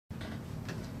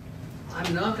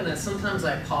I'm not gonna, sometimes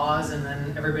I pause and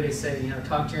then everybody say, you know,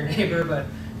 talk to your neighbor, but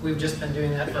we've just been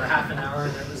doing that for half an hour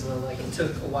and it was like, it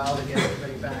took a while to get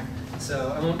everybody back.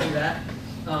 So I won't do that.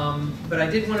 But I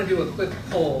did want to do a quick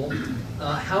poll.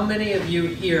 How many of you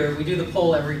here, we do the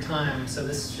poll every time, so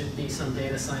this should be some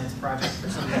data science project for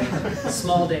somebody,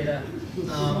 small data.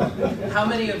 How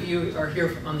many of you are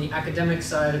here on the academic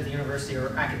side of the university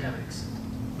or academics?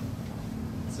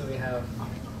 So we have 1,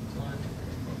 2, 3,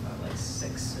 4, 5, like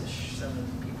 6-ish, 7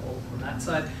 people on that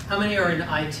side. How many are in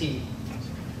IT?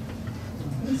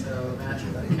 So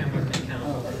imagine that camera can count.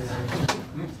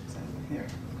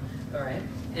 All right.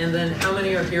 And then how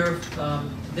many are here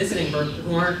visiting Berkeley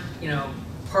who aren't, you know,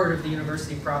 part of the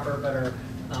university proper but are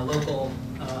local,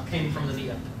 came from the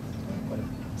Meetup?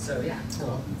 So yeah,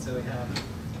 cool. So we have,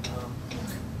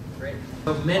 great.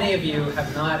 So many of you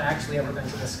have not actually ever been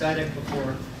to the Skydeck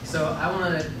before. So I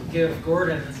want to give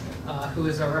Gordon, who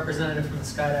is our representative from the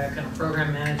Skydeck and a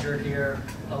program manager here,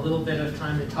 a little bit of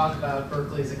time to talk about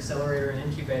Berkeley's accelerator and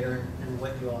incubator and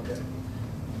what you all do.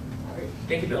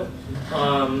 Thank you, Bill.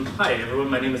 Hi, everyone.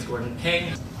 My name is Gordon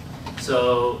Peng.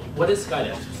 So, what is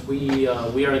Skydeck? We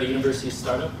are the university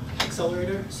startup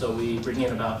accelerator. So we bring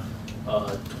in about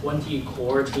 20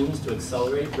 core teams to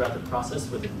accelerate throughout the process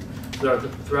throughout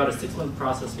a 6-month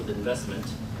process with investment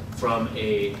from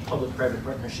a public-private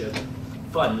partnership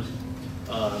fund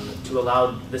to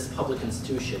allow this public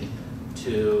institution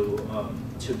to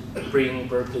bring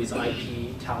Berkeley's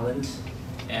IP talent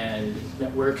and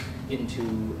network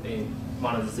into a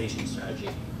monetization strategy.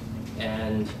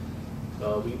 And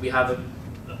we have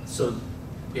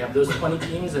those 20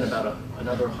 teams and about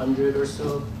another 100 or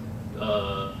so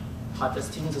hot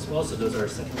test teams as well. So those are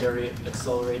secondary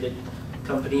accelerated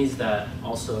companies that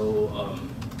also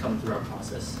come through our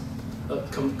process,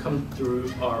 come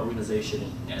through our organization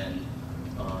and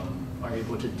are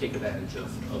able to take advantage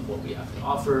of what we have to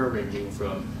offer, ranging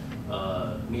from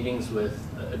meetings with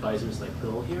advisors like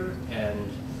Bill here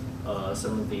and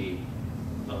some of the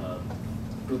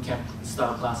bootcamp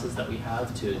style classes that we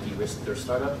have to de-risk their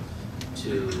startup,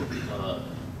 to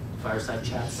fireside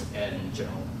chats and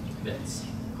general events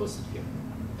hosted here.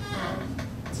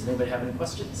 Does anybody have any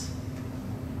questions?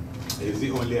 Is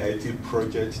the only IT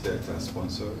project that are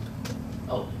sponsored?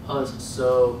 Oh,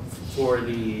 so for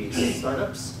the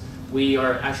startups, we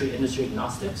are actually industry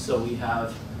agnostic. So we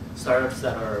have startups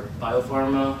that are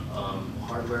biopharma,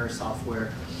 hardware,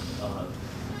 software.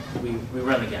 We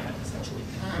run the gamut, essentially.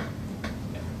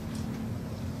 Yeah.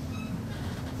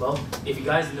 Well, if you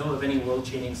guys know of any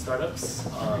world-changing startups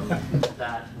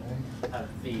that have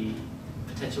the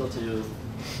potential to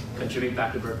contribute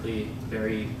back to Berkeley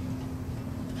very,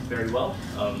 very well,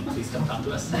 please come talk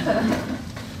to us.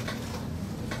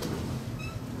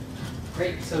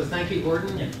 Great, so thank you,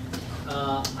 Gordon. Yeah.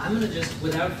 I'm going to just,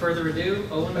 without further ado,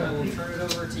 Owen, I will turn it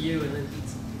over to you and then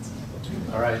pizza.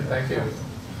 All right, thank you.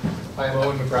 Hi, I'm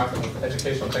Owen McGrath with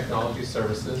Educational Technology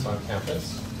Services on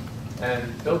campus.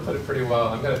 And Bill put it pretty well.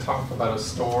 I'm going to talk about a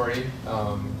story,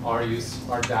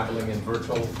 our dabbling in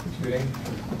virtual computing.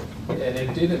 And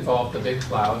it did involve the big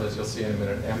cloud, as you'll see in a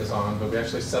minute, Amazon, but we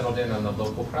actually settled in on the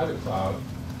local private cloud.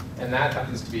 And that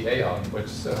happens to be Aeon,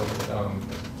 which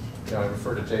you know, I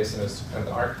refer to Jason as kind of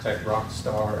the architect rock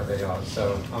star of Aeon.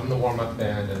 So I'm the warm-up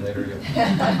band, and later you'll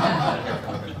hear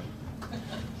from me.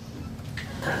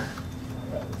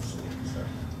 Let's see. Sorry.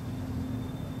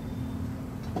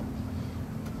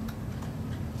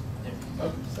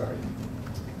 Oh, sorry.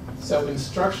 So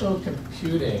instructional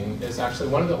computing is actually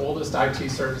one of the oldest IT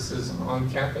services on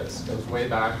campus. It goes way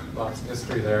back, lots of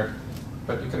history there.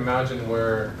 But you can imagine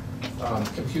where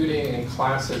computing in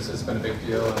classes has been a big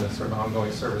deal and a sort of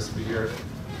ongoing service for years.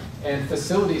 And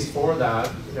facilities for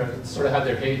that, you know, sort of had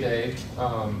their heyday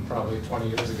probably 20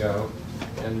 years ago.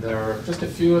 And there are just a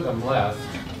few of them left.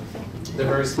 They're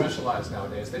very specialized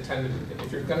nowadays. They tend to,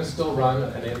 if you're going to still run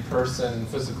an in-person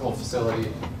physical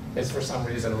facility, it's for some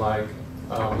reason like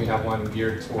we have one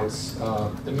geared towards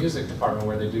the music department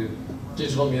where they do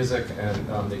digital music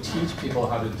and they teach people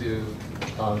how to do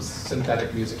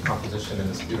synthetic music composition in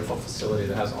this beautiful facility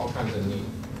that has all kinds of neat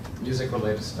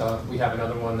music-related stuff. We have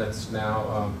another one that's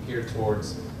now geared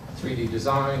towards 3D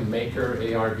design, maker,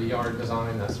 AR, VR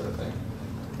design, that sort of thing.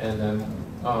 And then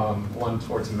one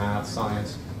towards math,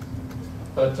 science.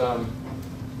 But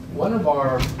one of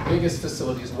our biggest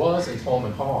facilities was in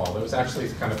Tolman Hall. There was actually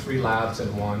kind of 3 labs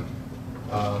in one.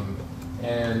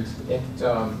 And it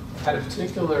had a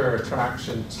particular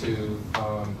attraction to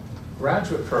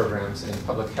graduate programs in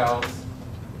public health,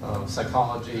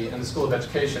 psychology, and the School of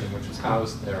Education, which was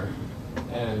housed there.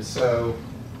 And so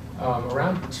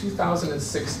Around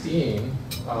 2016,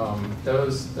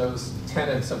 those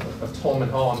tenants of Tolman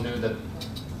Hall knew that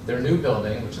their new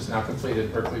building, which is now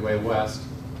completed, Berkeley Way West,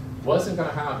 wasn't going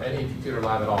to have any computer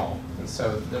lab at all. And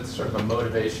so that's sort of a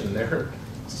motivation there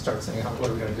to start saying,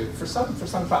 what are we going to do? For some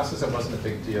classes, it wasn't a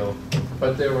big deal.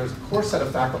 But there was a core set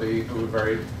of faculty who were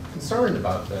very concerned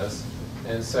about this.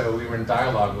 And so we were in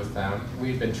dialogue with them.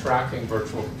 We'd been tracking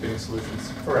virtual computing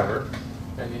solutions forever.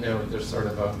 And you know, there's sort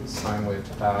of a sine wave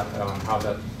to that, how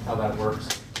that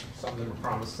works. Some of them are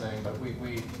promising, but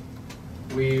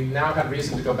we now have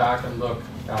reason to go back and look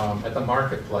at the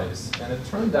marketplace. And it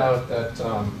turned out that,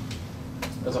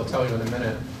 as I'll tell you in a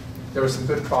minute, there were some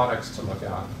good products to look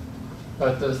at.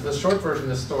 But the short version of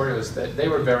the story was that they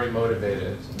were very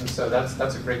motivated. And so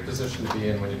that's a great position to be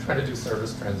in when you're trying to do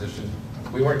service transition.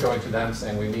 We weren't going to them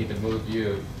saying, we need to move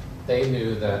you. They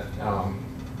knew that,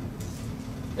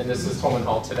 and this is Tolman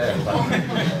Hall today, but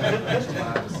the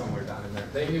lab is somewhere down in there.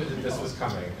 They knew that this was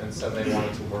coming, and so they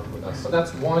wanted to work with us. So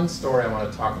that's one story I want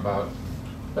to talk about.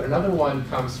 But another one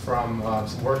comes from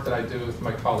some work that I do with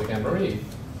my colleague Anne-Marie.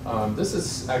 This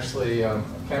is actually a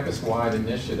campus-wide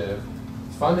initiative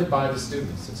funded by the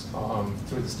students. It's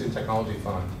through the Student Technology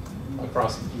Fund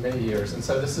across many years. And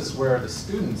so this is where the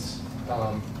students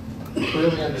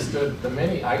clearly understood the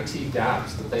many IT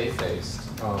gaps that they faced.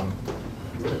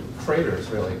 Craters,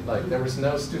 really. Like, there was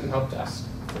no student help desk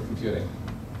for computing,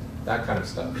 that kind of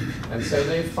stuff. And so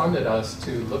they funded us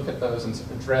to look at those and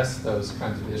address those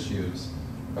kinds of issues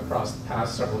across the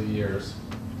past several years.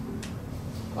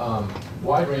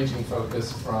 Wide-ranging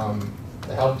focus from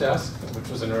the help desk, which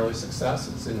was an early success.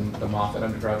 It's in the Moffitt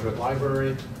Undergraduate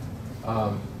Library.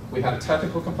 We had a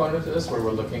technical component to this where we're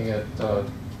looking at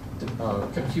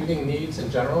computing needs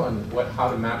in general and how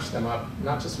to match them up,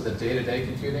 not just with the day-to-day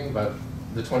computing, but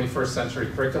the 21st century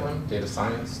curriculum, data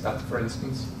science, that for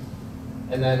instance.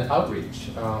 And then outreach.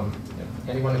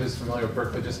 Anyone who's familiar with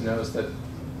Berkeley just knows that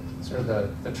sort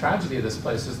of the tragedy of this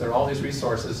place is there are all these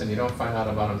resources and you don't find out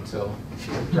about them until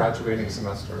your graduating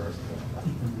semester or something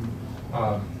like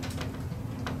that.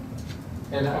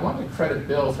 And I want to credit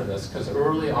Bill for this, because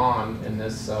early on in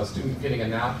this Student Computing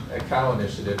at Cal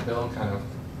initiative, Bill kind of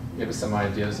gave us some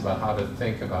ideas about how to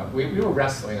think about. We were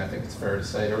wrestling, I think it's fair to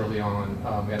say, early on.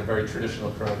 We had a very traditional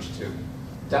approach to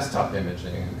desktop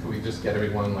imaging. And could we just get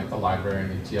everyone, like the library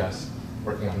and ETS,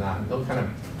 working on that? And Bill kind of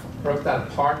broke that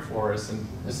apart for us, and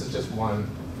this is just one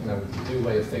new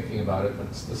way of thinking about it, but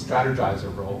it's the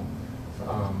strategizer role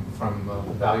from the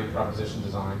value proposition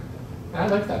design. And I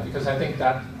like that, because I think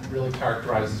that really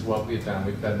characterizes what we've done.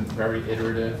 We've been very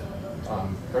iterative,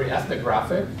 very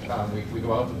ethnographic. We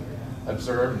go out and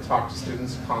observe and talk to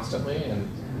students constantly, and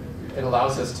it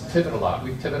allows us to pivot a lot.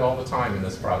 We pivot all the time in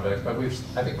this project, but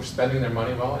I think we're spending their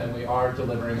money well, and we are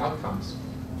delivering outcomes.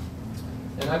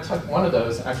 And one of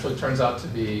those actually turns out to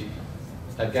be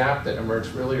a gap that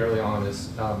emerged really early on is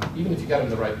even if you get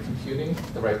them the right computing,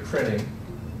 the right printing,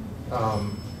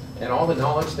 and all the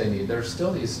knowledge they need, there's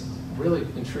still these really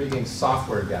intriguing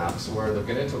software gaps where they'll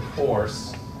get into a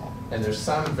course and there's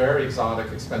some very exotic,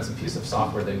 expensive piece of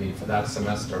software they need for that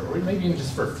semester, or maybe even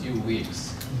just for a few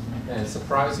weeks. And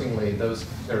surprisingly, there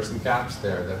are some gaps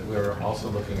there that we're also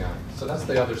looking at. So that's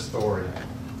the other story.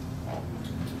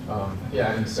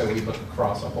 Yeah, and so we look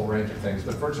across a whole range of things,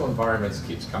 but virtual environments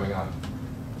keeps coming up.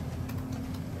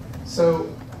 So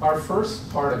our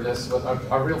first part of this,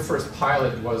 our real first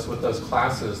pilot was with those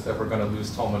classes that were going to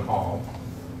lose Tolman Hall.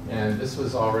 And this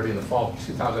was already in the fall of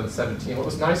 2017. What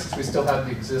was nice is we still had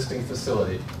the existing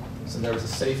facility. So there was a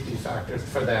safety factor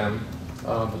for them,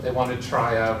 but they wanted to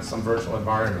try out some virtual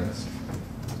environments.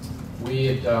 We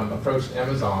had approached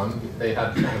Amazon. They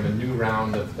had kind of a new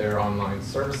round of their online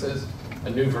services, a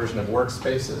new version of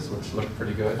Workspaces, which looked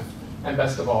pretty good. And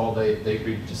best of all, they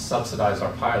agreed to subsidize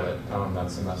our pilot that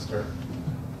semester.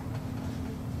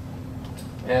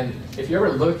 And if you ever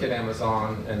look at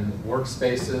Amazon and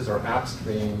Workspaces or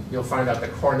AppStream, you'll find out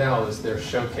that Cornell is their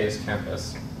showcase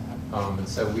campus. And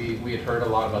so we had heard a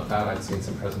lot about that. I'd seen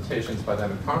some presentations by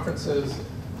them in conferences.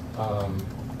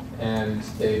 And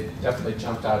they definitely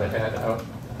jumped out ahead.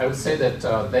 I would say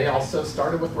that they also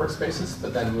started with Workspaces,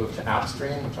 but then moved to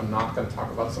AppStream, which I'm not going to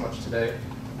talk about so much today.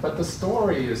 But the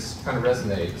story kind of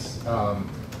resonates.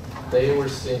 They were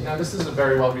seeing, now this is a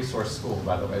very well-resourced school,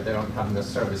 by the way. They don't have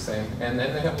necessarily the same, and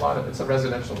then they have a lot of, it's a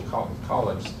residential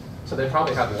college, so they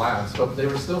probably had labs, but they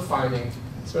were still finding,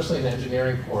 especially in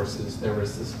engineering courses, there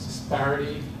was this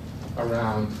disparity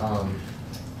around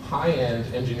high-end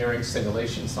engineering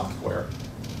simulation software.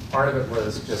 Part of it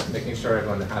was just making sure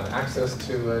everyone had access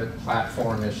to it,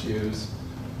 platform issues,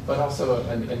 but also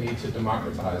a need to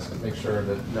democratize and make sure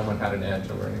that no one had an edge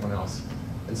over anyone else.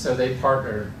 And so they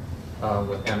partnered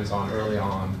with Amazon early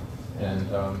on and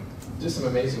did some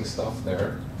amazing stuff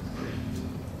there.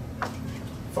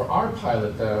 For our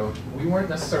pilot, though, we weren't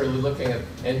necessarily looking at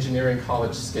engineering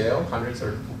college scale, hundreds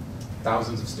or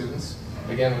thousands of students.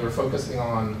 Again, we were focusing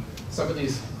on some of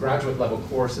these graduate level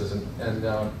courses. And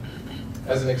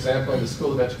as an example, in the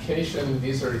School of Education,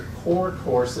 these are core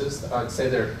courses. I'd say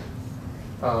they're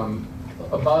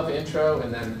above intro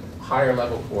and then higher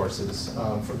level courses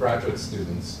for graduate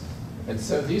students. And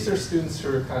so these are students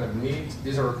who are kind of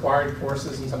these are required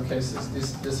courses in some cases.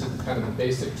 This is kind of the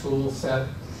basic tool set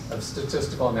of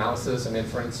statistical analysis and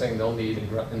inferencing they'll need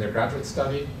in their graduate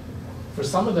study. For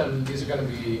some of them, these are going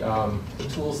to be the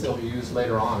tools they'll use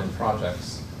later on in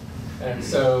projects. And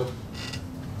so,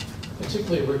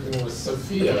 particularly working with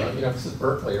Sophia, this is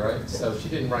Berkeley, right? So she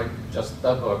didn't write just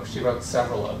the book, she wrote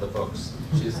several of the books.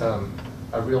 She's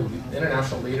a real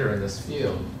international leader in this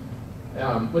field,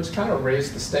 which kind of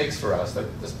raised the stakes for us,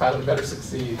 that this pilot better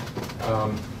succeed,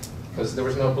 because there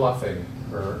was no bluffing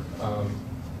her.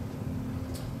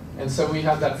 And so we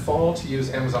had that fall to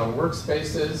use Amazon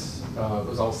Workspaces. It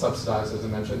was all subsidized, as I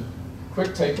mentioned. Quick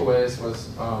takeaways was,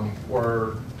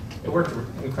 it worked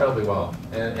incredibly well.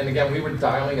 And again, we were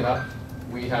dialing it up.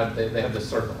 They had this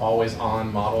sort of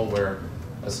always-on model where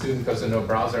a student goes into a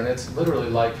browser, and it's literally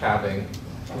like having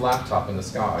a laptop in the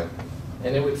sky.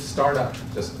 And it would start up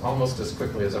just almost as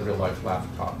quickly as a real-life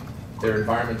laptop. Their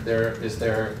environment there is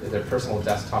their personal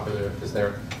desktop is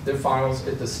there. Their files,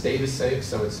 the state is safe,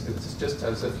 so it's just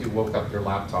as if you woke up your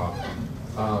laptop.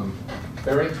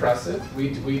 Very impressive.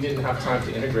 We didn't have time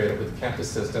to integrate it with campus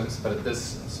systems, but at this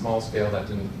small scale, that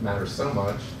didn't matter so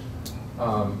much.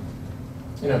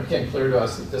 It became clear to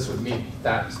us that this would meet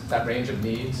that range of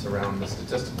needs around the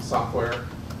statistical software.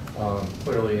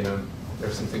 Clearly,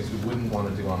 there's some things we wouldn't want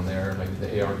to do on there, like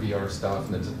the AR, VR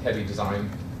stuff, and the heavy design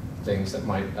things that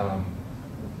might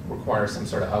require some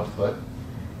sort of output.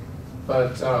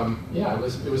 But yeah, it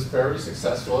was very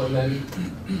successful. And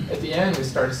then at the end, we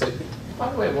started to say,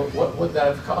 by the way, what would that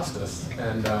have cost us?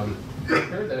 And I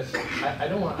heard that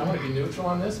I want to be neutral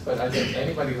on this, but I think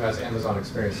anybody who has Amazon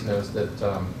experience knows that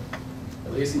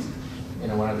at least when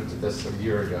I looked at this a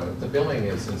year ago, the billing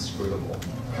is inscrutable.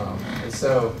 And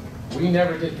so we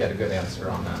never did get a good answer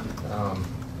on that.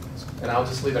 And I'll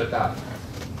just leave it at that.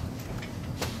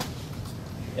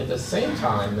 At the same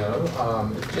time, though,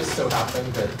 it just so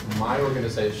happened that my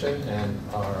organization and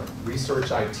our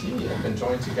research IT have been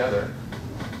joined together.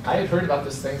 I had heard about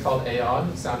this thing called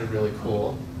AOD. It sounded really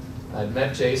cool. I'd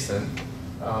met Jason,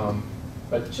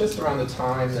 but just around the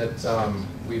time that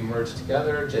we merged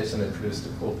together, Jason had produced a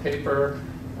cool paper.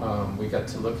 We got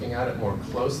to looking at it more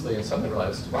closely and suddenly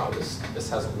realized, wow, this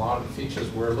has a lot of features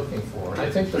we're looking for. And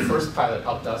I think the first pilot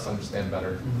helped us understand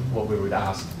better what we would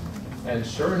ask. And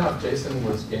sure enough, Jason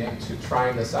was game to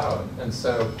trying this out. And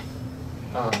so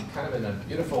kind of in a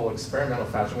beautiful experimental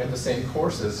fashion, we had the same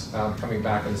courses coming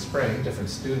back in the spring, different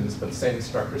students, but same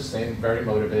instructors, same very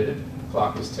motivated,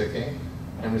 clock was ticking.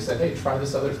 And we said, hey, try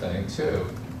this other thing too.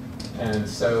 And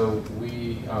so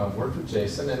we worked with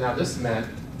Jason, and now this meant,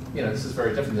 this is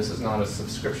very different. This is not a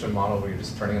subscription model where you're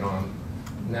just turning it on.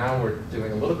 Now we're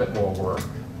doing a little bit more work.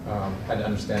 Had to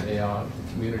understand the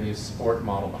community support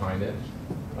model behind it.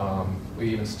 We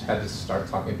even had to start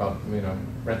talking about,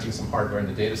 renting some hardware in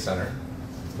the data center.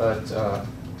 But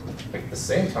at the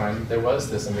same time, there was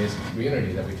this amazing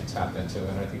community that we could tap into,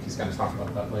 and I think he's going to talk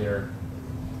about that later.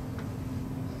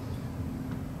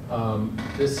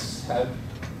 This had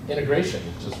integration,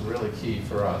 which is really key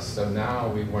for us. So now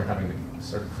we weren't having to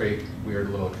sort of create weird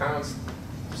little accounts.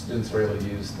 Students were able to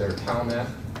use their Calnet.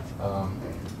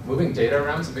 Moving data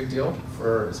around is a big deal,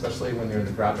 especially when you're in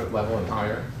the graduate level and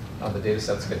higher. The data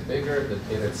sets get bigger. The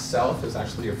data itself is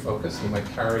actually your focus. You might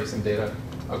carry some data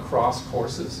across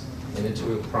courses and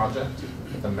into a project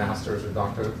at the master's or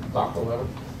doctoral level.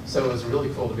 So it was really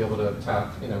cool to be able to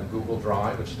tap, Google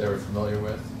Drive, which they were familiar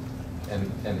with,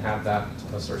 and have that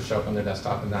sort of show up on their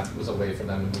desktop, and that was a way for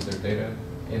them to move their data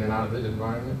in and out of the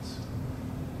environments.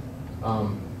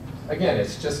 Again,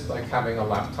 it's just like having a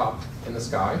laptop in the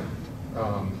sky.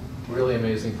 Really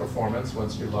amazing performance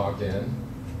once you're logged in.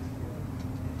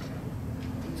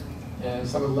 And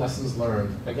some of the lessons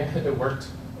learned. Again,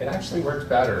 it actually worked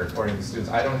better according to the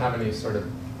students. I don't have any sort of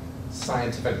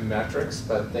scientific metrics,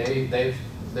 but the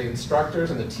instructors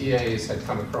and the TAs had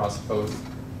come across both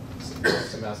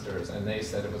semesters, and they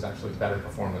said it was actually better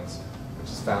performance, which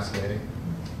is fascinating.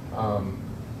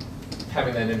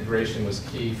 Having that integration was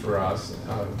key for us.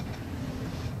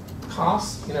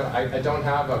 Costs, I don't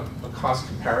have a cost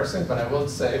comparison, but I will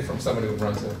say from someone who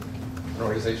runs an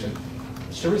organization,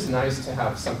 sure is nice to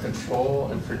have some control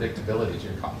and predictability to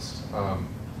your cost,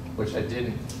 which I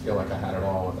didn't feel like I had at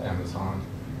all with Amazon.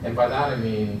 And by that I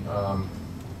mean,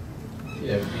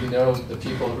 you know the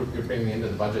people who you're bringing into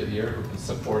the budget year who can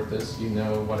support this. You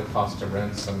know what it costs to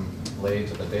rent some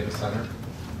blades at the data center.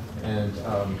 And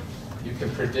you can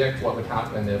predict what would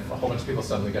happen if a whole bunch of people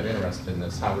suddenly got interested in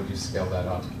this. How would you scale that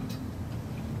up?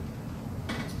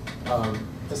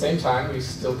 At the same time, we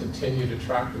still continue to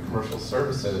track the commercial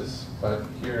services, but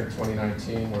here in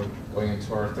 2019, we're going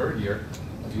into our third year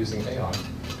of using AI.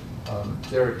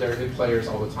 There are new players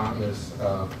all the time. There's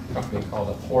a company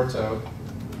called Porto,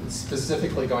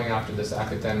 specifically going after this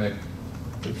academic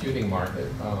computing market.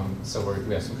 So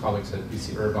we have some colleagues at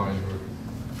UC Irvine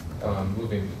who are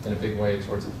moving in a big way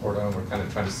towards Porto, and we're kind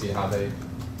of trying to see how they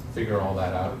figure all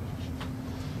that out.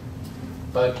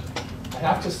 But I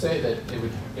have to say that it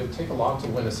would take a lot to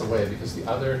win us away, because the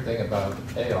other thing about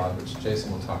AI, which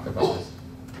Jason will talk about, is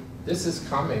this is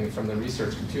coming from the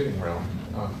research computing realm.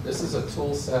 This is a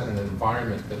tool set and an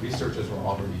environment that researchers were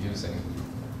already using.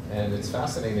 And it's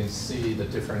fascinating to see the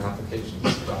different applications.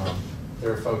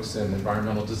 There are folks in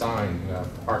environmental design who have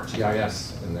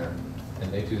ArcGIS in there,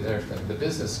 and they do their thing. The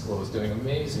business school is doing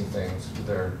amazing things with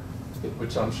their,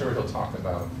 which I'm sure he'll talk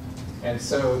about. And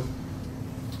so,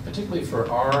 particularly for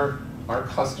our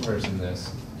customers in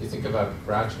this, you think about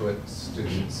graduate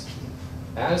students,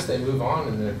 as they move on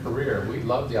in their career, we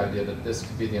love the idea that this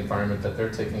could be the environment that they're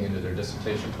taking into their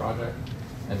dissertation project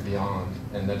and beyond,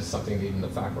 and that is something that even the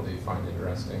faculty find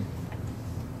interesting.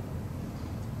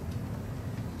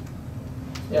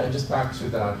 Yeah, and just back to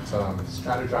that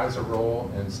strategizer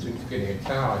role and student computing at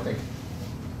Cal, I think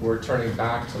we're turning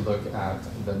back to look at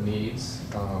the needs.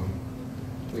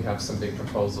 We have some big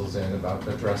proposals in about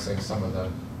addressing some of the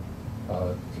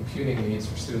computing needs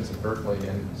for students at Berkeley,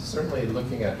 and certainly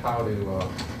looking at how to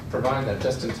provide that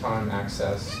just-in-time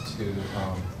access to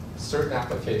certain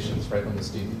applications right when the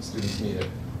students need it.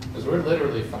 Because we're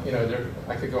literally,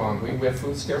 I could go on. We have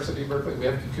food scarcity at Berkeley. We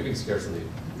have computing scarcity.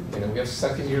 We have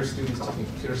second-year students taking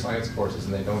computer science courses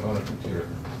and they don't own a computer.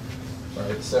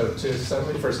 Right? So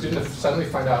for a student to suddenly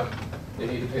find out they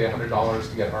need to pay $100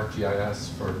 to get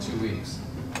ArcGIS for 2 weeks,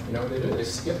 you know what they do? They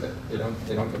skip it. They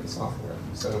don't get the software.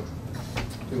 So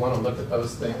we want to look at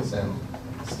those things and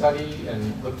study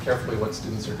and look carefully what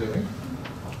students are doing.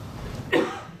 And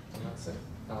that's it.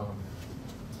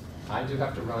 I do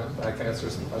have to run, but I can answer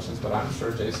some questions, but I'm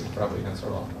sure Jason can probably answer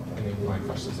any of my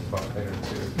questions about later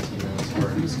too, because he knows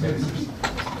more use cases.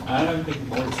 I don't think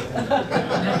more to say.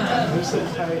 There's some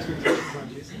high expectations on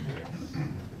Jason here.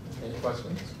 Any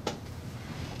questions?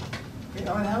 And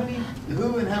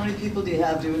who and how many people do you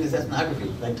have doing this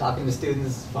ethnography? Like talking to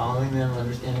students, following them,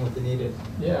 understanding what they needed?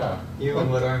 Yeah. You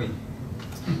and what army?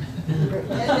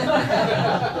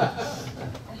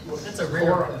 That's a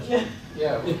rare question.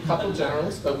 Yeah, a couple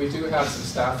generals, but we do have some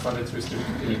staff funded through Student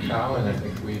Computing Cal, and I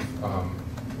think we've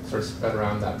sort of spread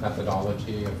around that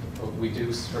methodology. We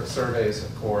do surveys,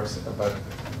 of course, but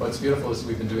what's beautiful is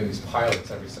we've been doing these pilots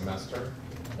every semester,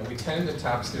 and we tend to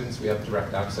tap students we have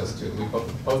direct access to.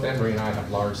 Both Anne-Marie and I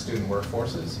have large student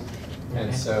workforces,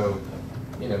 and so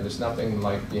there's nothing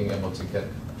like being able to get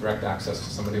direct access to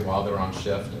somebody while they're on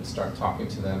shift and start talking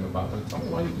to them about, tell me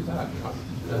why you do that, how do you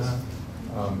do this.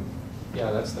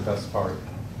 Yeah, that's the best part.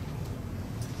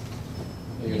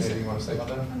 Anything you want to say about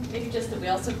that? Maybe just that we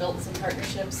also built some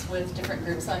partnerships with different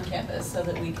groups on campus so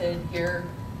that we could hear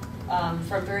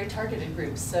from very targeted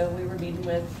groups. So we were meeting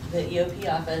with the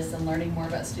EOP office and learning more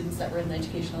about students that were in the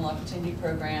Educational Opportunity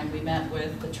Program. We met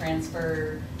with the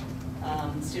transfer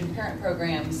student parent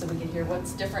program so we could hear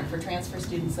what's different for transfer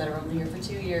students that are only here for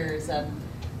 2 years. A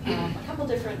couple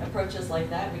different approaches like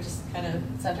that. We just kind of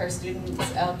sent our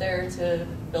students out there to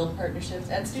build partnerships,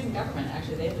 and student government,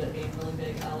 actually, they ended up being really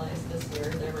big allies this year.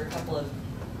 There were a couple of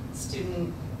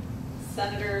student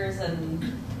senators and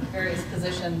various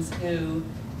positions who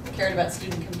cared about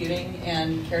student computing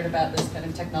and cared about this kind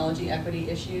of technology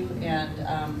equity issue, and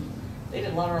they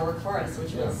did a lot of our work for us,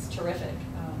 which was terrific.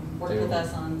 Worked with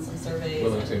us on some surveys.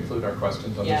 Willing to include our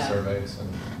questions on the surveys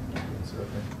and that sort of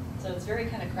thing. So it's very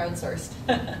kind of crowdsourced.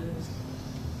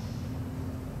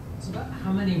 So about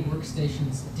how many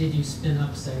workstations did you spin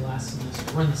up, say, last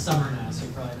semester? We're in the summer now, so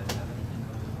you probably don't have anything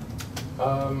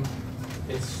going on.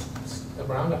 It's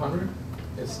around 100.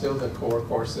 It's still the core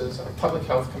courses. Public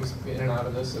health comes in and out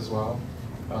of this as well,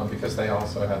 because they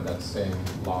also have that same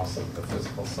loss of the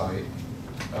physical site.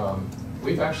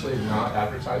 We've actually not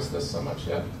advertised this so much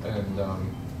yet, and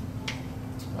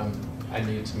I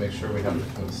need to make sure we have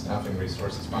the staffing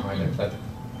resources behind it, that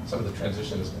some of the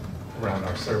transitions around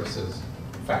our services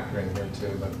factor in here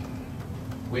too, but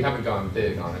we haven't gone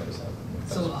big on it.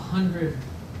 So 100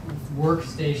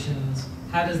 workstations,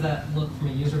 how does that look from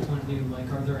a user point of view? Like,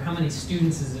 how many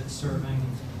students is it serving?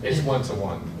 It's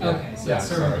one-to-one. Yeah. Okay, so yeah, it's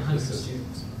serving sorry, 100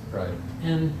 students. Right.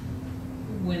 And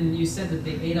when you said that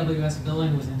the AWS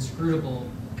billing was inscrutable,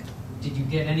 did you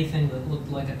get anything that looked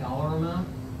like a dollar amount?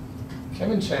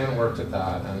 Kevin Chan worked at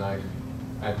that, and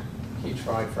he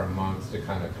tried for a month to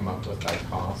kind of come up with that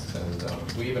cost, and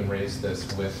we even raised this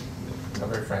with,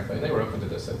 very frankly, and they were open to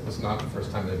this. It was not the first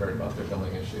time they heard about their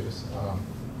billing issues.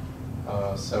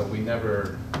 So we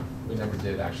never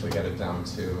did actually get it down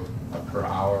to a per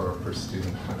hour or per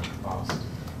student kind of cost.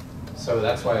 So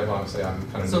that's why obviously I'm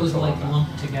kind of So it was neutral like on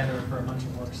lumped together for a bunch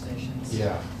of workstations?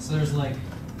 Yeah. So there's like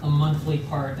a monthly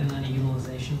part and then a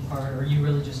utilization part, or you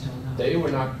really just don't know? They were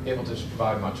not able to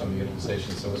provide much on the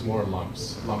utilization, so it was more lump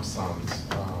sums,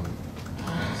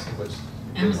 which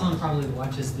Amazon probably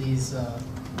watches these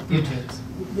YouTubes.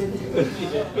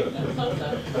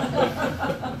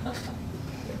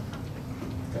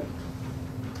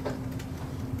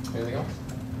 Anything else?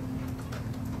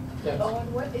 Yes.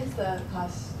 Owen, what is the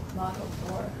cost model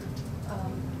for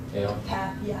Yeah.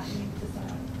 path? Yeah, you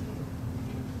design.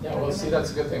 Yeah, well, see,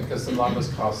 that's a good thing, because a lot of those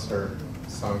costs are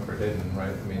sunk or hidden, right?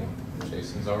 I mean,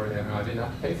 Jason's already, I didn't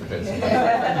have to pay for Jason.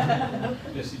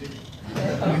 Yes, you did.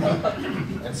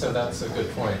 And so that's a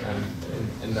good point,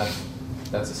 and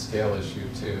that's a scale issue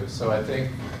too. So I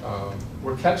think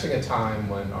we're catching a time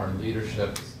when our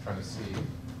leadership is trying to see,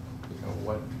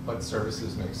 what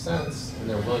services make sense, and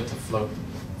they're willing to float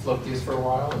these for a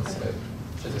while and say,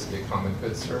 should this be a common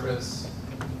good service?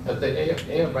 But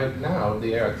right now,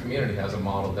 the AI community has a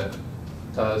model that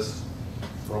does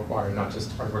require not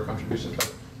just hardware contributions,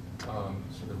 but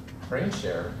sort of brain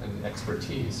share and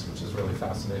expertise, which is really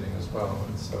fascinating as well.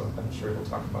 And so I'm sure we'll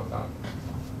talk about that.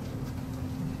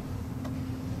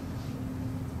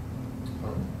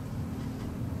 All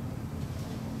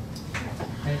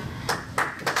right.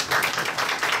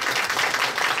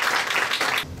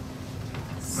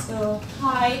 So,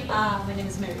 hi, my name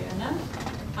is Mariana.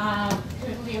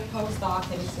 Currently a postdoc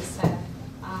at UC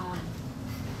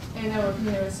and I work in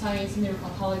neuroscience and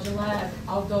neuropathology lab,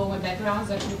 although my background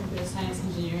is actually computer science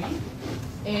engineering.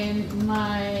 And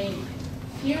my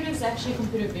field is actually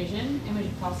computer vision,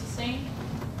 image processing.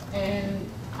 And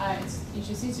it's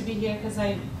interesting to be here because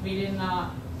I'm really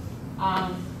not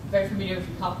very familiar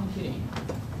with cloud computing.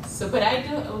 So, but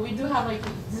we do have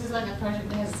this is like a project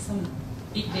that has some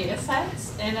big data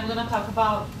sets, and I'm gonna talk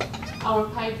about our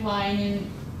pipeline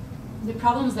and the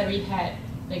problems that we had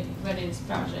running this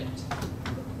project.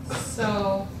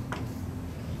 So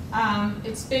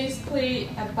it's basically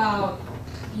about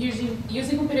using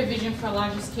computer vision for a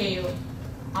large scale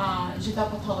digital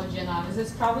pathology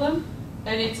analysis problem,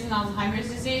 and it's in Alzheimer's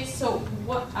disease. So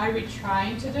what are we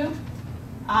trying to do?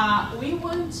 We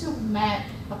want to map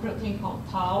a protein called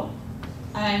tau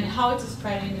and how it's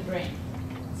spreading in the brain.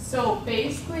 So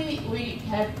basically, we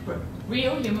have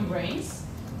real human brains,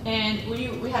 and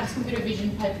we have this computer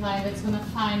vision pipeline that's going to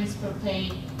find this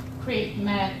protein, create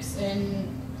maps, and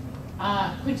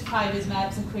quantify these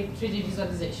maps and create 3D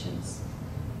visualizations.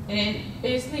 And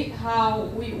basically, how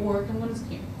we work, I'm going to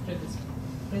skip through this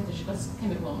presentation because it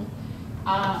can be long.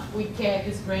 We get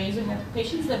these brains. We have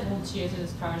patients that volunteer to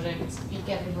this project. We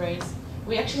get the brains.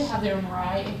 We actually have their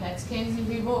MRI and PET scans in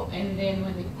vivo, and then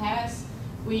when they pass,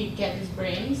 we get these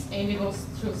brains, and they go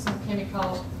through some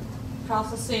chemical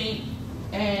processing,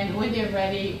 and when they're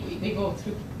ready, they go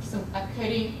through some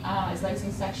cutting,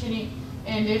 slicing, sectioning,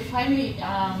 and they're finally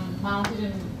mounted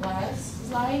in glass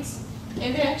slides,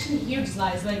 and they're actually huge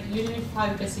slides, like usually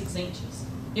 5 by 6 inches.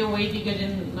 They're way bigger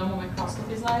than normal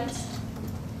microscopy slides.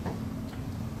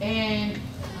 And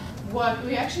what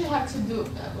we actually had to do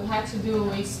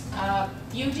is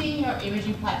building our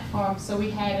imaging platform. So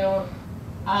we had our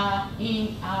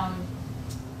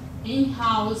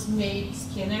in-house made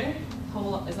scanner,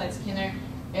 whole slide scanner,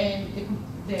 and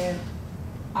the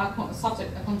software,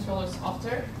 controller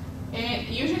software. And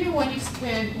usually when you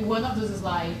scan one of those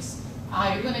slides,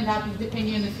 you're going to end up,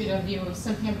 depending on the field of view,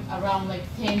 something around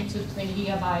 10 to 20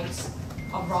 gigabytes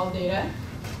of raw data.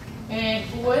 And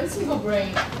one single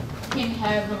brain can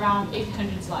have around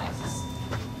 800 slices.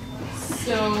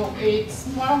 So it's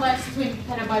more or less 20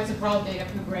 petabytes of raw data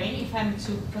per brain if I'm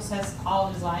to process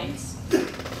all the slides.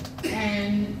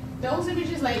 And those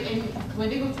images, and when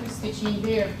they go through stitching,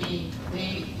 they are big.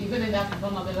 You're going to end up with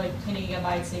another 20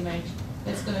 gigabytes image.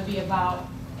 That's going to be about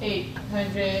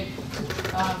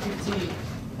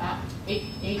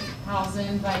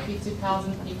 8,000 by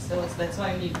 50,000 pixels. That's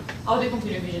why I need all the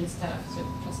computer vision stuff to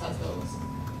process those.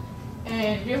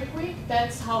 And real quick,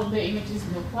 that's how the images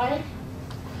look like.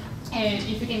 And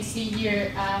if you can see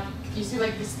here, you see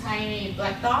like these tiny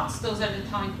black dots, those are the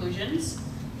town inclusions.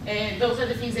 And those are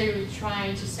the things that we're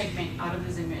trying to segment out of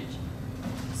this image.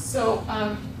 So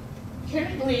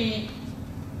currently,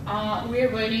 we're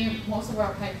running most of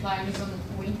our pipelines on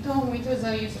Winto. Winto is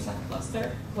a UCSF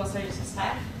cluster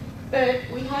UCSF. But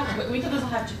Winto doesn't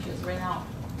have GPUs right now.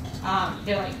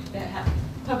 They have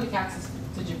public access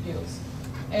to GPUs.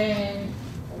 And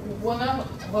one of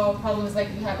the problems is like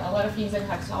we have a lot of things that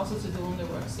have to also to do on the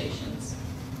workstations.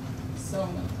 So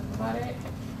I'm going to talk about it.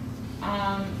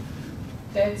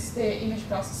 That's the image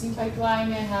processing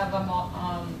pipeline. I have a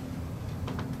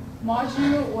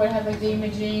module where I have like the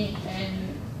imaging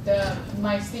and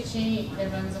my stitching that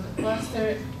runs on the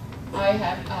cluster. I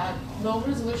have a low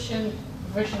resolution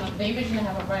version of the image, and I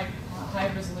have a very high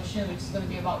resolution, which is going to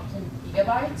be about 10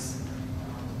 gigabytes.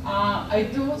 I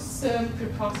do some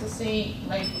pre-processing,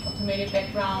 like automated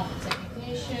background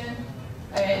segmentation,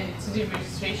 and to do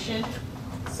registration.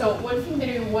 So one thing that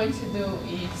we want to do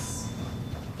is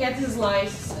get the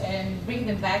slices and bring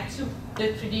them back to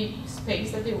the 3D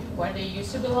space that where they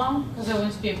used to belong, because I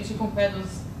want to be able to compare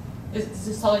this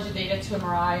histology data to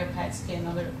MRI or PET scan and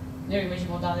other neuroimaging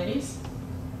modalities.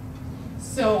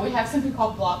 So we have something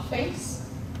called block face.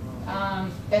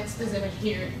 That's this image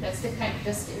here. That's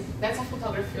that's a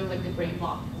photography of like the brain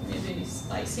block using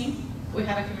slicing. We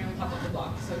have a camera on top of the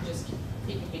block, so just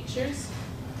taking pictures.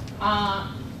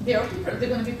 They're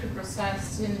going to be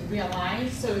pre-processed in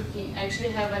real-life, so we can actually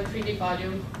have a 3D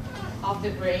volume of the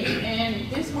brain.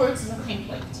 And this works as a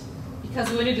template,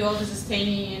 because when you do all this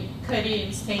staining and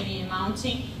cutting, staining and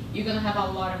mounting, you're going to have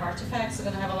a lot of artifacts. You're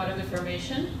going to have a lot of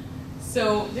deformation.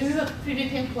 So this is a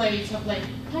 3D template of like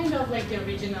kind of like the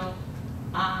original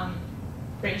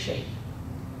brain shape.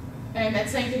 And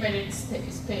that's the integrated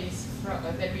space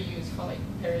that we use for like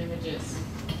comparing images.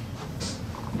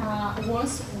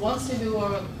 Once we do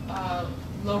our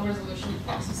low resolution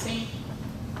processing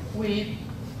with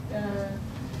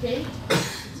Kate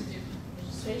to do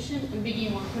registration, we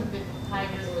begin working with high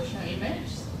resolution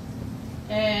image.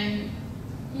 And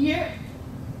here,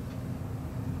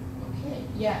 okay,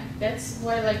 yeah, that's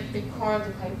where like the core of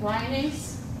the pipeline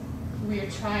is. We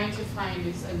are trying to find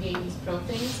these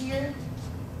proteins here,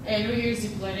 and we use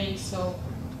deep learning, so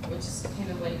which is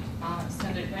kind of like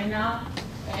standard right now.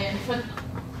 And for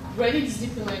running this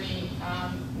deep learning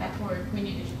network, we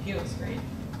need the GPUs, right?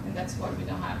 And that's what we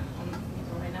don't have on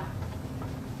Winto right now.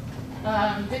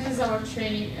 This is our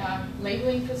training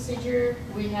labeling procedure.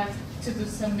 We have to do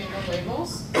some manual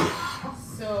labels.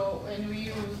 So, and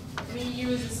we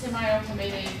use a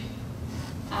semi-automated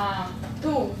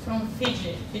tool from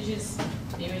Fiji. Fiji is the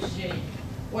ImageJ,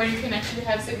 where you can actually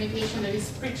have segmentation that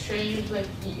is pre-trained, like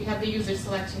you have the user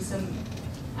selecting some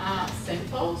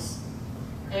samples,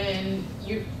 and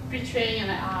you pre-train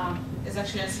is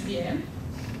actually a CVM,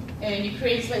 and you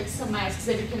create like some masks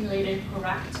that you can later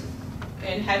correct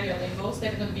and have your labels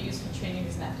that are going to be used for training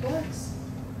these networks.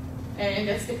 And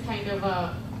that's the kind of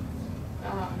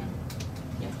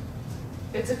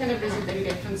that's the kind of result that you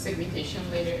get from segmentation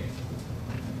later.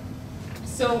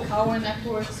 So our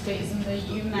network is based on the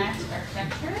UMAT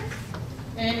architecture,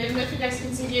 and I don't know if you guys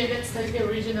can see here, that's like the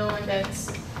original, and that's,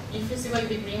 if you see like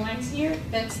the green lines here,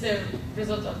 that's the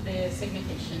result of the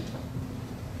segmentation.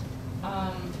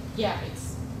 Yeah,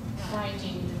 it's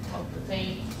finding the tau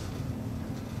protein.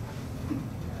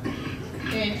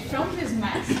 And from these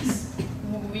masks,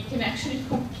 we can actually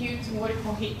compute what we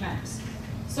call heat maps.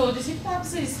 So the heat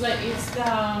maps is like,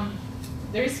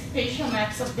 there is spatial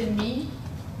maps of the mean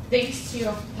density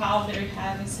of tau that we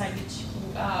have inside each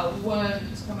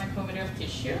 1 square micrometer of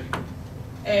tissue.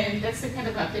 And that's the kind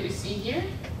of map that you see here.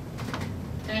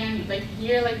 And like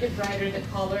here, like the brighter the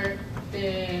color,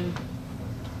 the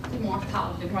more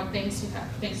tau, the more density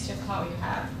of tau you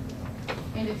have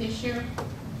in the tissue.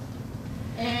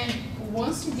 And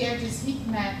once you get these heat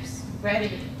maps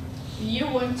ready, you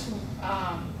want to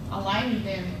align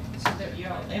them to your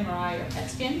MRI or PET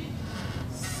scan.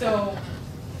 So,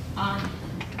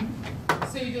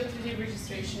 so you do a 3D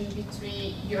registration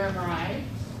between your MRI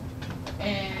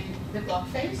and the block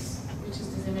face, which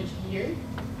is this image here.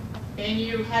 And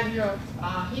you have your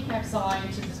heat maps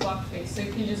aligned to this block face, so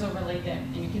you can just overlay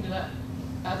them, and you can do a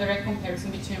direct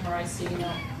comparison between MRI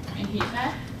signal and heat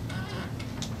map.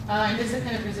 And this is the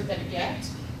kind of result that you get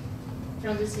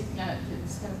from this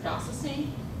kind of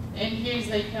processing. And here's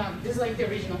like, this is like the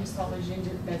original histology, and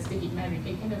that's the heat map. You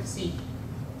can kind of see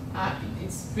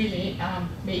it's really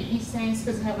making sense,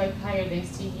 because you have like higher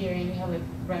density here, and you have like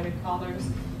brighter colors.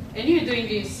 And you're doing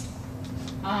this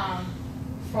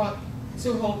for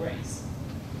 2 whole brains.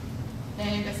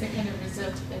 And that's the kind of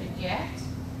result that you get.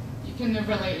 you can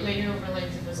later overlay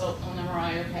the result on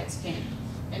MRI or PET scan,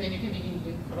 and then you can begin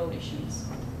doing correlations.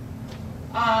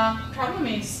 Problem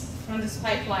is, from this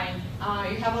pipeline,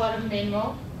 you have a lot of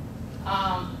manual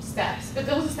steps, but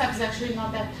those steps are actually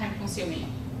not that time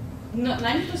consuming.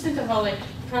 90% of our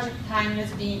project time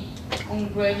has been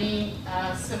on running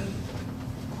some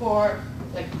core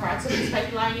parts of this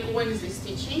pipeline. One is the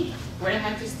stitching, where I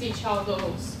have to stitch all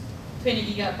those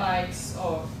 20 gigabytes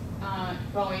of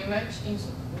raw image into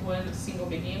one single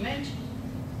big image.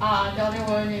 The other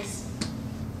one is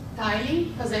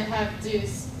tiling, because I have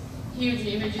these huge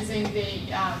images and they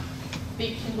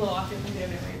can blow up in the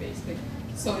memory basically.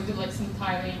 So we do some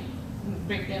tiling,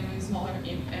 break them in smaller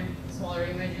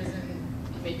images, and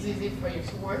it makes it easy for you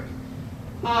to work.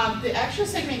 The actual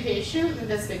segmentation,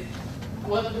 that's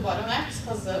one of the bottlenecks,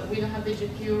 because we don't have the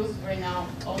GPUs right now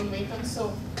on Meetup,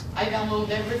 so I download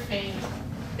everything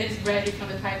that is ready from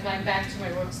the pipeline back to my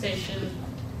workstation.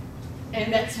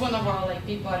 And that's one of our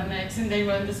big bottlenecks, and they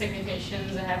run the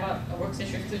segmentations. I have a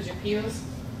workstation with 2 GPUs,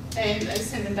 and I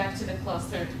send them back to the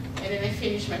cluster. And then I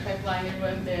finish my pipeline and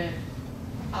run the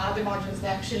modules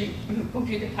that actually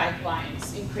compute the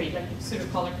pipelines and create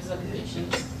pseudo-color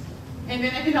visualizations. And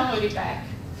then I can download it back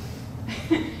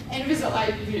and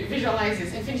visualize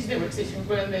this and finish the workstation,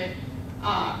 run the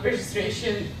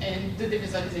registration and do the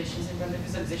visualizations and run the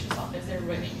visualization software as they're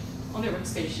running on the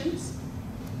workstations.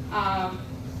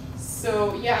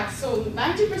 So yeah, so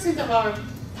 90% of our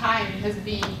time has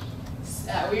been,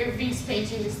 we've been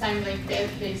spending this time that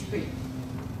basically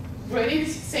running,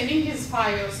 sending these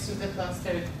files to the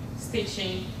cluster,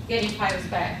 stitching, getting files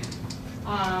back,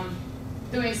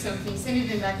 doing something, sending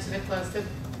them back to the cluster,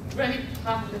 running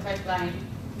half of the pipeline,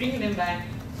 bringing them back,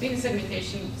 doing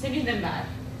segmentation, sending them back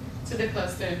to the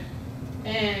cluster.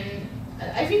 And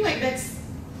I think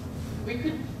we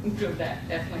could improve that,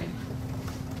 definitely.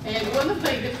 And one of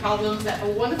the problems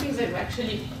one of the things that we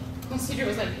actually consider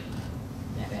was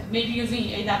maybe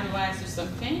using AWS or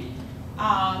something.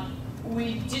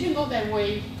 We didn't go that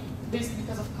way basically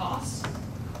because of cost.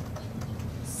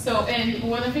 So, and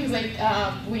one of the things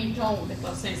we told the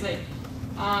cluster is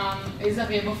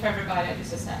available for everybody at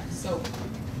SSX. So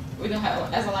we don't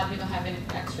have, as a lab, we don't have any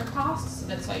extra costs. So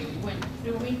that's why we went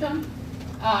through Meetup.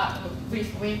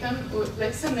 With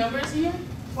Meetup, some numbers here.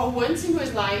 For one single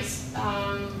slice,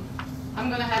 I'm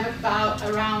gonna have about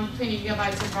around 20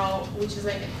 gigabytes of raw, which is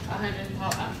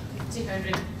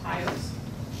 1,500 files.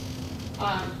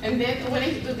 And then when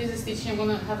I do this stitching, I'm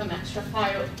gonna have an extra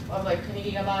file of 20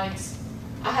 gigabytes.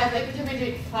 I have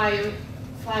intermediate files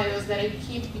that I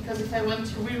keep because if I want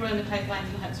to rerun the pipeline,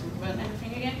 I don't have to rerun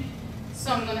everything again.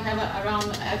 So I'm gonna have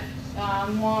around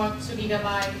more 2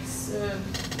 gigabytes,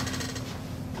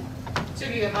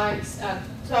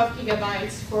 12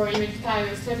 gigabytes for image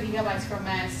tiles, 12 gigabytes for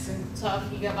masks, and 12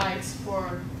 gigabytes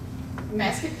for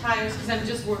masked tiles, because I'm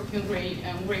just working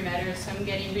on gray matter, so I'm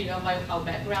getting rid of our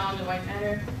background, the white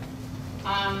matter.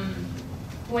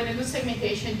 When I do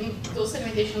segmentation, those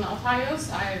segmentation tiles,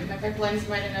 my pipeline is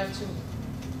smart enough to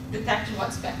detect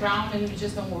what's background, and we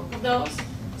just don't work with those.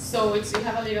 So you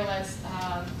have a little less,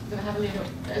 gonna have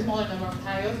a smaller number of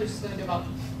tiles, which is gonna be about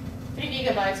 3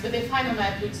 gigabytes, but the final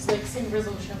map, which is same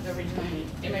resolution of the original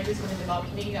image, is going to be about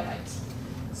 20 gigabytes.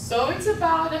 So it's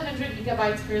about 100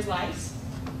 gigabytes per slice.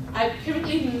 We're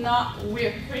currently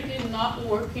not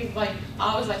working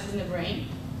our slices in the brain.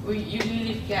 We usually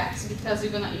leave gaps because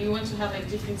you want to have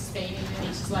different staining in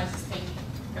each slice stain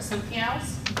or something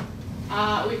else.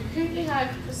 We currently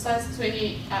have processed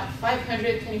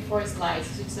 524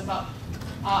 slices, which is about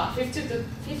 52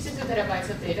 terabytes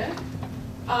of data.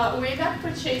 We end up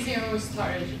purchasing our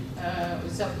storage,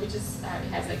 which is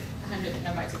it has 100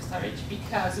 terabytes of storage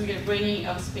because we are running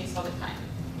out of space all the time.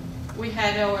 We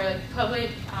had our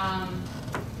public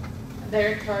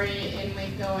directory in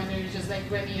Waco, and we were just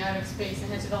running out of space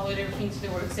and had to download everything to the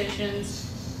workstations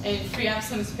and free up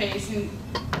some space and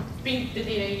bring the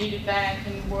data you needed back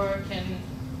and work, and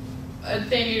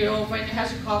then you're over and you have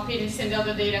to copy it and send all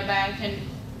the data back, and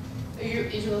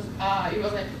it was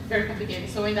very complicated.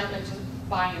 So we ended up just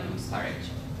buying your own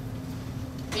storage.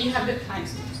 And you have the time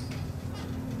steps.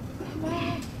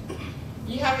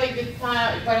 You have the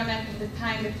bottleneck of the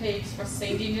time it takes for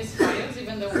sending these files,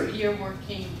 even though you're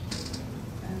working.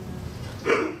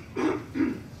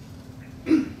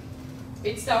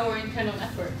 It's our internal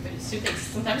network, but it still takes.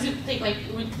 Sometimes it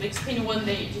takes spend 1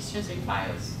 day just transferring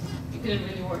files. It couldn't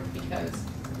really work because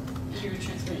you're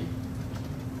transferring.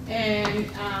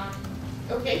 And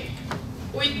okay.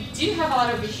 We do have a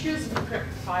lot of issues with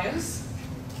corrupt files,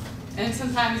 and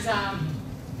sometimes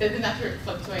the network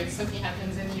fluctuates, something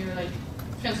happens and you're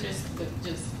transfers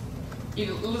just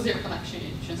you lose your connection,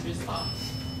 it transfers slow.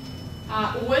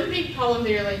 One big problem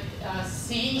they're like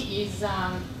seeing is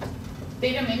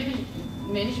data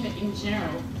management in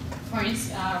general. For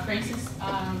instance,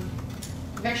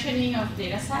 versioning of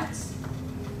data sets.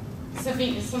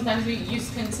 Sometimes you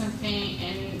scan something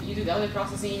and you do the other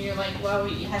processing and you're like, well,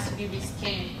 it has to be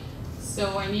rescanned.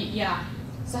 So I need,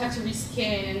 so I have to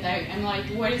rescan and I'm like,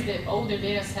 what is the older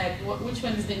data set? Which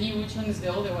one is the new, which one is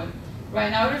the older one? Right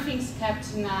now everything's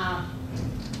kept in a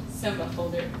Samba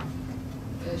folder,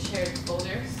 a shared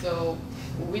folder. So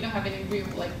we don't have any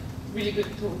really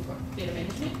good tool for data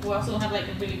management. We also don't have like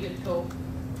a really good tool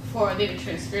for data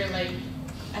transfer. Like,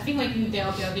 I think like in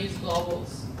Dell they use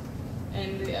globals.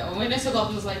 And when I saw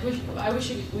globals, I was like, I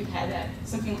wish we had that,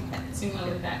 something like that,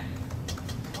 similar to that.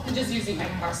 I'm just using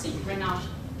like parsing right now.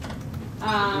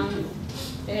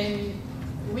 And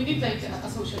we need like a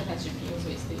social that has GPUs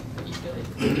basically for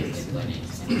deep learning and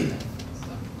stuff.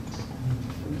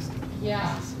 So,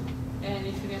 yeah. And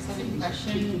if you guys have any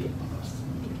questions.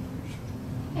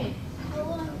 Hey, how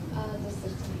long does the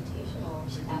computational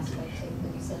aspect take?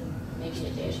 Like you said, maybe a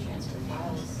data transfer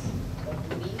files,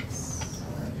 like weeks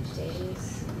or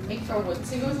days? Like for what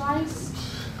single slice?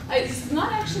 It's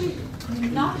not actually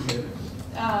not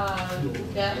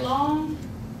that long.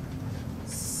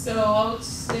 So I would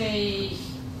say it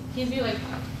can be like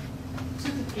 2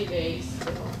 to 3 days,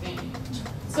 the whole thing.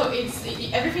 So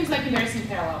everything's like immersed in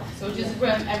parallel. So just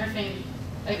run everything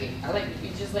like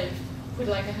you just like put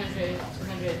like 100,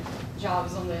 200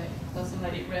 jobs on the cluster and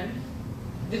let it run.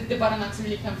 The bottlenecks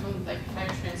really come from like file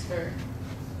transfer.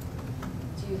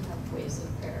 Do you have ways of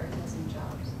prioritizing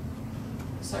jobs?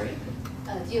 Sorry?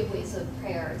 Do you have ways of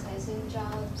prioritizing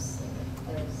jobs?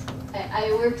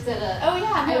 I worked at a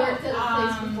I worked at a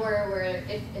place before where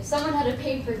if someone had a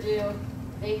paper due,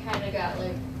 they kind of got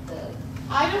like the.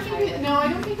 I don't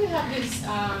think we have these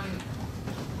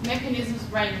mechanisms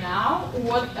right now.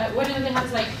 What they have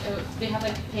is like they have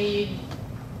like paying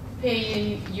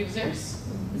users.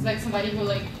 It's like somebody who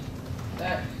like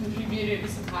contributed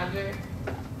with some hardware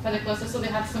for the cluster, so they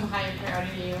have some higher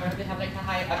priority, or they have like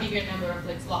a bigger number of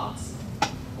like slots.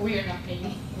 We are not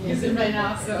paying users right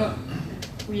now, so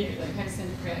we are like kind of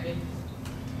send priority.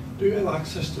 Do you have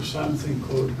access to something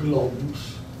called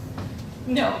globals?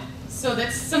 No. So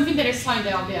that's something that is signed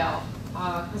LBL,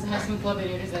 because it has some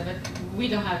collaborators there, but we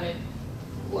don't have it.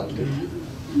 What do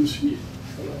you see?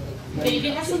 They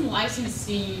have some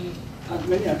licensing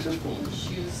many access points.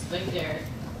 issues like there.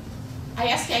 I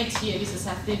asked IT at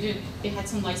UCSF, they had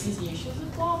some licensing issues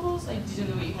with globals. I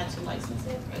didn't know you had to license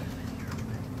it, but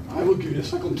I will give you a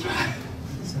second try.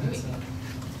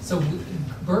 So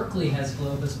Berkeley has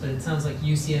Globus, but it sounds like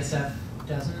UCSF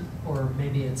doesn't, or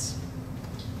maybe it's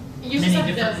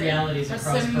many different realities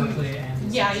across Berkeley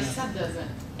and yeah, UCSF doesn't.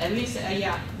 At least,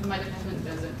 my department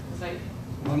doesn't.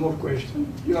 One more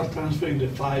question. You are transferring the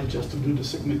file just to do the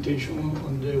segmentation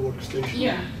on the workstation?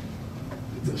 Yeah.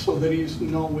 So there is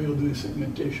no way of doing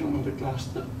segmentation on the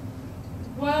cluster?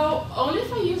 Well, only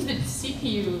if I use the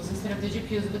CPUs instead of the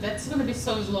GPUs, but that's going to be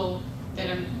so slow that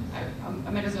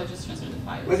I might as well just transfer the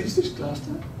files. Where is this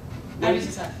cluster? At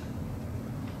UCSF.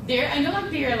 I know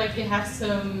they have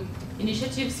some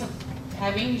initiatives of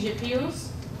having GPUs.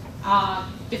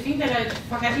 The thing that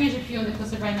for having a GPU on the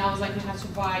cluster right now is like we have to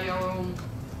buy our own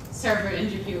server and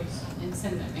GPUs and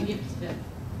send them and give it to them.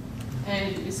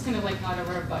 And it's kind of like out of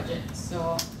our budget,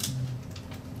 so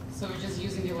we're just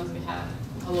using the ones we have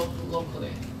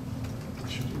locally.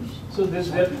 So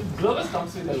Globus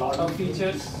comes with a lot of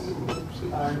features,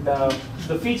 and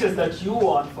the features that you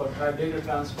want for data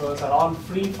transfers are all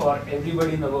free for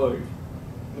everybody in the world.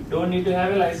 You don't need to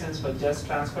have a license for just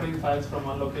transferring files from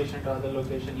one location to other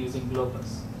location using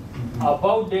Globus.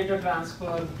 About data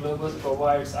transfer, Globus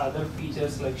provides other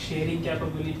features like sharing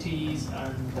capabilities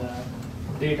and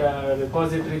data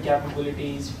repository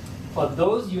capabilities. For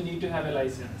those, you need to have a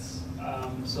license.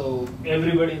 So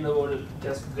everybody in the world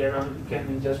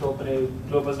can just open a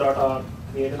globus.org,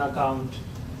 create an account,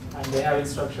 and they have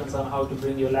instructions on how to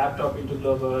bring your laptop into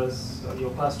Globus or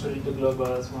your cluster into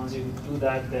Globus. Once you do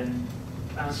that, then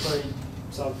transfer it,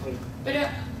 it's all free. But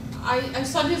I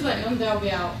saw this like on the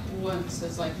LBL once,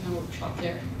 as like in a workshop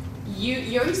there.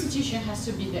 Your institution has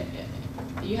to be there.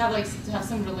 You have like to have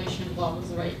some relation with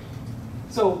Globus, right?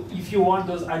 So if you want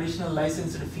those additional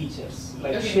licensed features,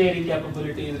 like sharing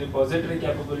capabilities, repository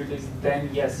capabilities, then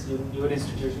yes, your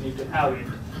institution needs to have it.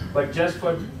 But just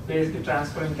for basically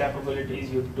transferring capabilities,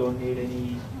 you don't need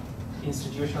any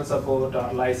institutional support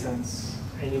or license.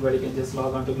 Anybody can just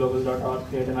log on to globus.org,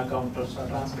 create an account, or start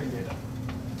transferring data.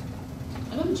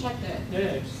 I'm gonna check that.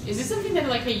 Yeah. Is this something that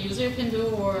like a user can do,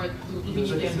 or do we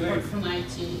User need can do support it. from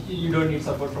IT? You don't need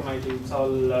support from IT. It's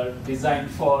all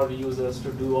designed for users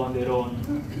to do on their own.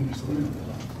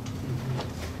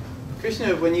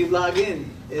 Krishna, when you log in,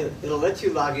 it'll let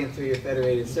you log in through your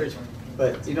federated search,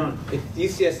 but you don't. If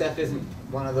UCSF isn't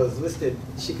one of those listed,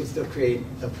 she could still create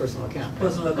a personal account.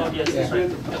 Personal account, yes, that's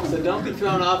right. So don't be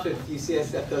thrown off if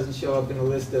UCSF doesn't show up in a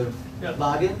list of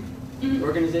login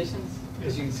organizations,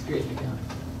 because you can just create an account.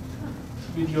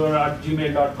 With your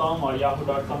gmail.com or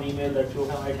yahoo.com email that you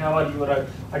might have, or you are at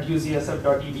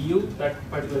ucsf.edu, that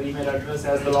particular email address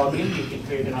as the login, you can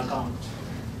create an account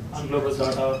on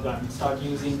globus.org and start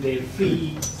using their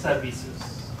free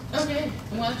services. Okay,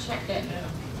 I'm gonna check that.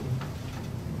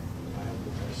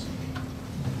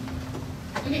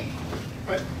 Okay.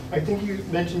 I think you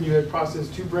mentioned you had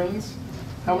processed 2 brains.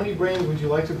 How many brains would you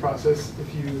like to process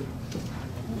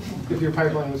if your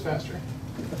pipeline was faster?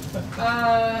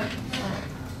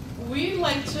 We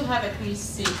like to have at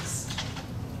least 6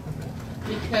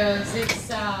 because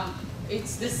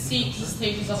it's the 6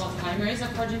 stages of Alzheimer's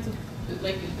according to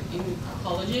like in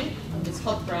pathology. It's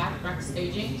called BRAC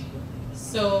staging.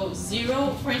 So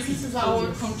 0, for instance, is our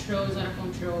control, is not a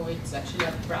control. It's actually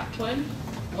a BRAC one.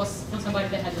 Was from somebody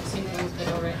that had the symptoms but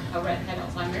already had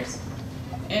Alzheimer's.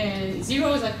 And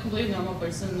 0 is a completely normal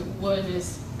person. 1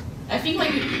 is, I think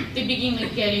like they begin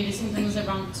like getting the symptoms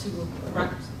around 2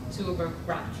 over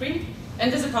BRAC 3.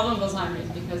 And there's a problem with Alzheimer's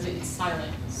because it's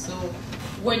silent. So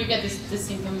when you get the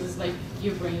symptoms, it's like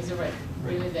your brain is already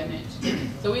really damaged.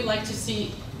 So we like to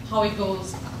see how it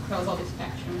goes across all the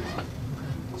spectrum of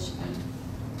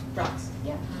BRACs.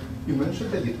 Yeah. You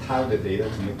mentioned that you tile the data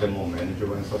to make them more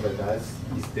manageable and stuff like that.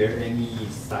 Is there any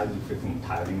side effect from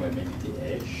tiling, like maybe the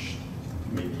edge,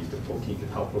 maybe the protein, the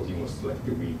tau protein was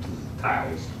selectively to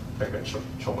tiles, like a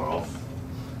chop off?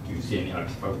 Do you see any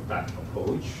artifact of that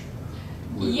approach?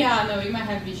 Yeah, no, we might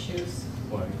have issues.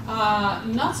 Why?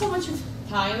 Not so much with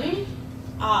tiling.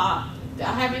 I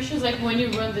have issues like when you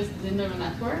run the neural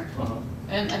network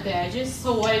and at the edges.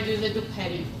 So what I do is I do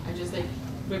padding. I just like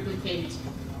replicate,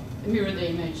 mirror the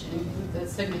image and do the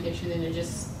segmentation, and I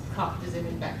just crop this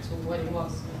image back to what it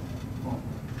was.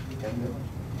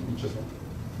 Interesting.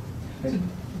 So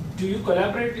do you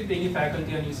collaborate with any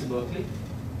faculty on UC Berkeley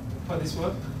for this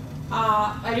work?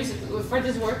 For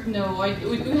this work, no.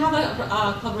 We have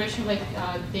a collaboration like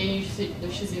Danish,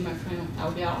 she's my friend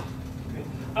LBL.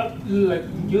 Like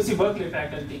UC Berkeley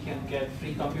faculty can get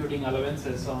free computing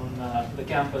allowances on the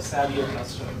campus Savio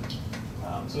cluster.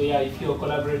 So yeah, if you're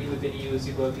collaborating with any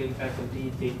UC Berkeley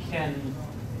faculty, they can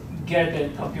get a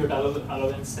compute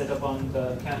allowance set up on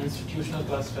the institutional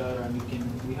cluster, and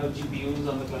we have GPUs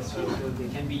on the cluster, so they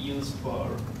can be used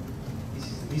for.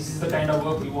 This is the kind of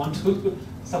work we want to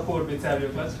support with Savio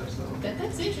cluster. So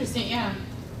That's interesting, yeah.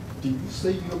 Did you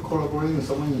say you're collaborating with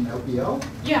someone in LBL?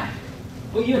 Yeah.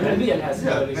 Oh, even LBL has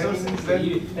resources.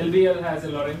 LBL has a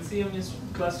Lawrencium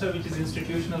cluster, which is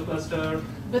institutional cluster.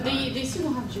 But they still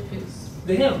don't have GPUs.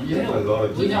 They have a lot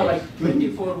of we have like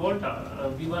 24 volt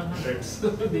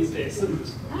V100s these days.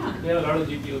 Ah. They have a lot of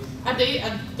GPUs. Are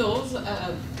those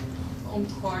on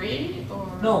Quarry or?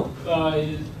 No.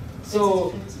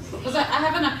 So because I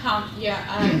have an account. Yeah.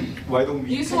 Why don't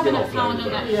we used to take have it an account offline?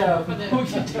 on that. yeah, For the, we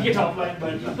can take it offline,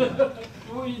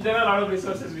 but there are a lot of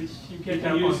resources which you You can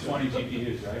can tap use on. 20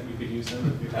 GPUs, right? We could use them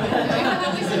if you If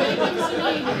somebody comes to me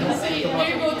and say, here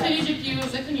you go, 10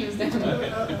 GPUs, I can use them.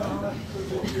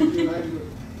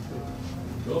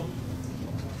 Cool.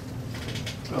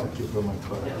 Thank you for my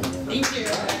card. Thank you.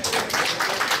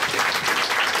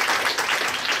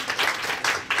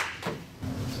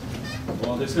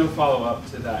 Well, there's no follow-up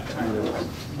to that kind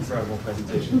of incredible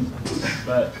presentation,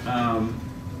 but I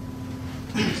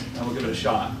will give it a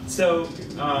shot. So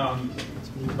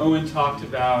Owen talked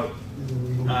about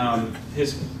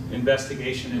his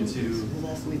investigation into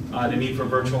the need for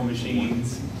virtual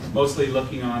machines, mostly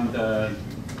looking on the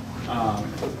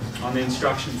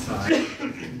instruction side.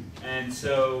 And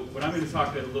so what I'm going to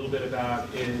talk a little bit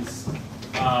about is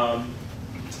a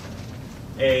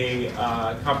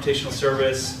computational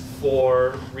service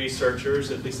for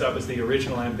researchers. At least that was the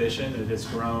original ambition. It has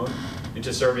grown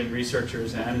into serving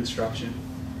researchers and instruction.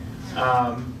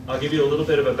 I'll give you a little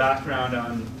bit of a background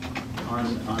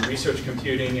on research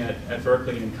computing at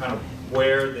Berkeley and kind of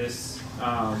where this,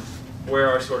 where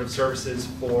our sort of services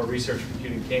for research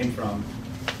computing came from.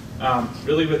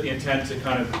 Really with the intent to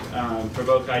kind of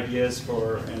provoke ideas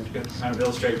for and to kind of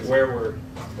illustrate where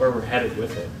we're headed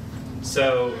with it.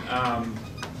 So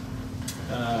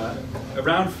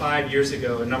around 5 years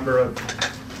ago, a number of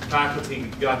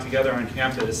faculty got together on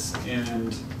campus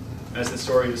and as the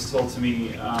story was told to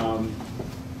me,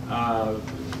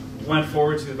 went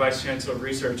forward to the Vice Chancellor of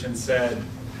Research and said,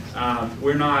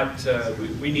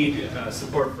 we need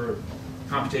support for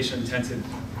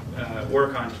computation-intensive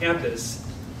work on campus.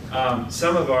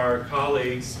 Some of our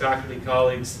colleagues, faculty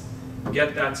colleagues,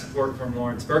 get that support from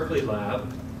Lawrence Berkeley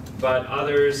Lab, but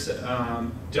others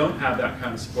don't have that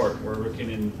kind of support. We're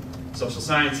working in social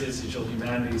sciences, digital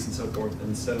humanities, and so forth,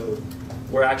 and so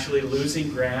we're actually losing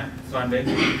grant funding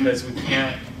because we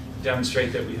can't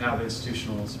demonstrate that we have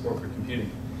institutional support for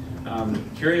computing.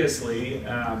 Curiously,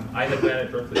 I had been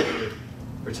at Berkeley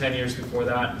for 10 years before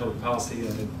that in public policy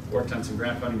and had worked on some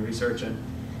grant funding research and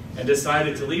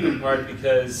decided to leave in part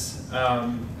because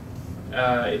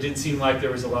it didn't seem like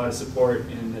there was a lot of support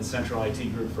in the central IT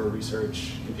group for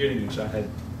research computing, which I had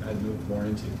moved more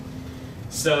into.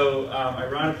 So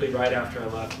ironically, right after I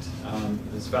left,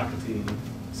 this faculty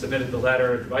submitted the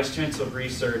letter. The Vice Chancellor of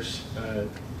Research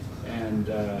and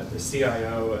the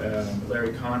CIO,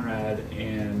 Larry Conrad,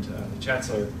 and the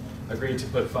Chancellor agreed to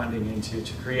put funding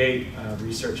to create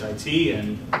research IT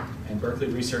and Berkeley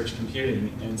research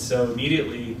computing. And so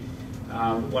immediately,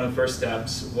 one of the first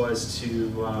steps was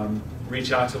to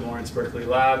reach out to Lawrence Berkeley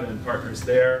Lab and partners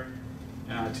there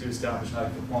to establish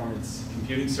high-performance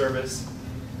computing service.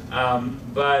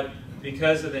 But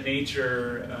because of the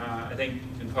nature, I think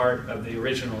in part of the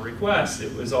original request,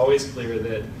 it was always clear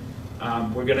that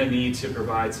we're going to need to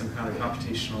provide some kind of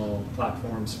computational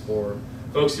platforms for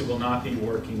folks who will not be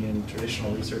working in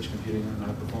traditional research computing or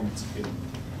high-performance computing.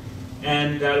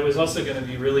 And that it was also going to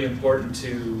be really important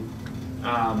to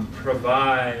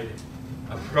provide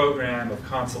a program of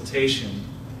consultation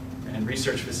and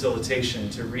research facilitation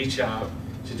to reach out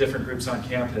to different groups on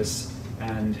campus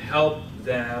and help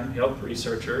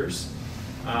researchers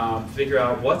figure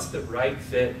out what's the right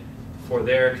fit for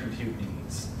their compute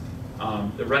needs.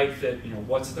 The right fit,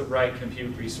 what's the right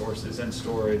compute resources and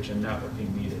storage and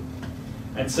networking needed.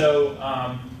 And so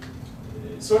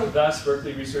sort of thus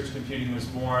Berkeley Research Computing was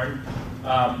born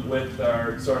with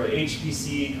our sort of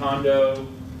HPC condo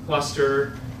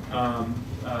cluster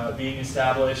being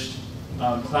established,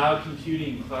 cloud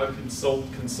computing, cloud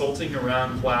consulting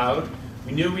around cloud.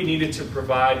 We knew we needed to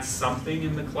provide something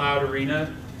in the cloud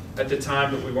arena at the time,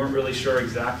 but we weren't really sure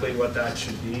exactly what that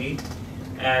should be.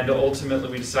 And ultimately,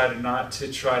 we decided not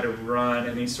to try to run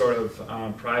any sort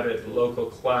of private local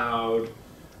cloud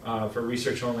for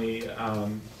research-only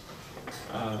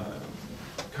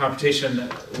computation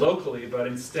locally, but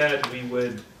instead we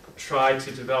would try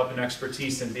to develop an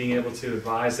expertise in being able to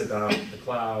advise about the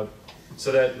cloud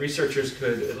so that researchers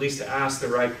could at least ask the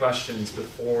right questions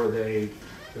before they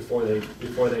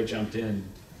jumped in.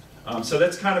 So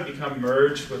that's kind of become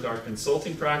merged with our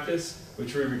consulting practice,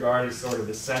 which we regard as sort of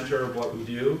the center of what we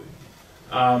do.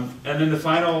 And then the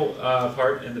final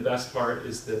part, and the best part,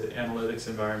 is the analytics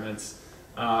environments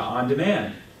on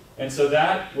demand. And so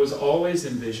that was always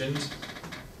envisioned,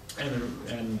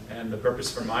 and the purpose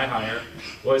for my hire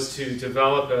was to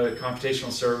develop a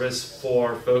computational service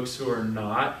for folks who are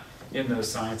not in those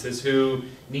sciences, who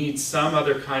need some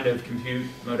other kind of compute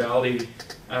modality,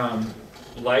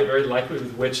 very likely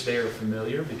with which they are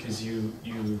familiar, because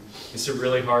it's a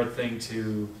really hard thing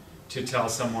to tell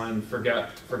someone, forget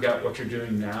what you're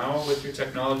doing now with your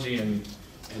technology, and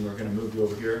we're going to move you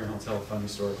over here, and I'll tell a funny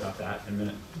story about that in a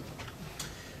minute.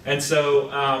 And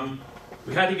so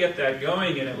we had to get that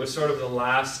going, and it was sort of the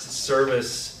last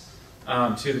service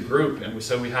to the group, and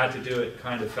so we had to do it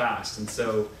kind of fast. And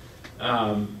so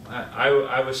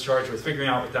I was charged with figuring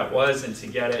out what that was and to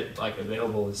get it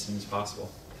available as soon as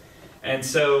possible. And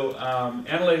so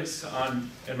analytics on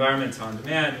environments on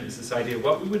demand is this idea of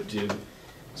what we would do.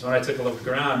 So when I took a look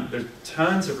around, there's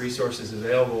tons of resources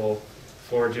available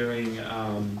for doing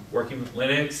working with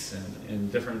Linux and in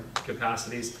different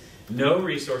capacities. No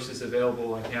resources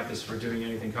available on campus for doing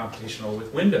anything computational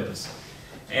with Windows.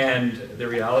 And the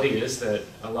reality is that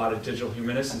a lot of digital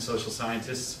humanists and social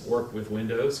scientists work with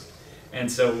Windows.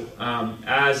 And so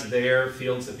as their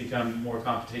fields have become more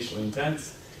computationally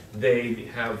intense, they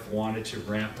have wanted to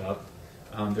ramp up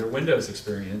their Windows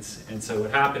experience. And so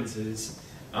what happens is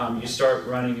you start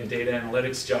running a data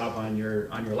analytics job on your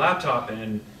laptop,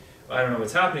 and I don't know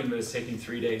what's happening, but it's taking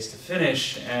 3 days to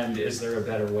finish, and is there a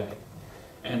better way?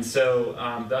 And so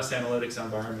thus analytics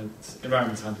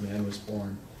environments on demand was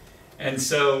born. And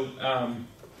so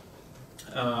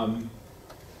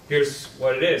here's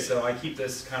what it is. So I keep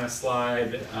this kind of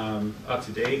slide up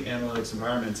to date, analytics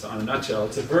environments on a nutshell.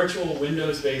 It's a virtual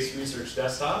Windows-based research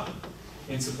desktop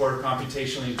in support of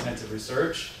computationally intensive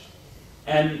research.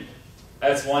 And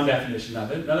that's one definition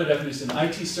of it. Another definition,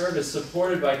 IT service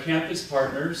supported by campus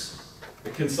partners a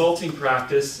consulting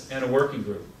practice, and a working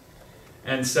group.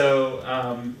 And so,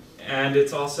 and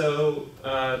it's also,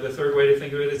 the third way to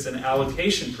think of it, it's an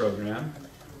allocation program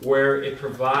where it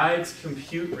provides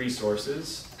compute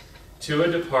resources to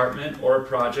a department or a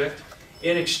project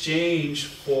in exchange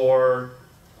for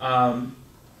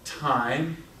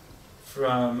time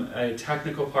from a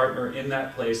technical partner in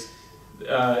that place,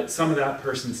 some of that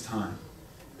person's time.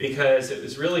 Because it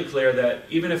was really clear that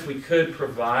even if we could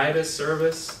provide a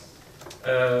service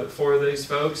for these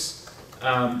folks,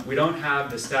 we don't have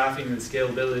the staffing and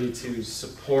scalability to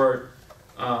support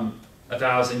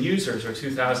 1,000 users or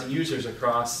 2,000 users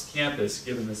across campus,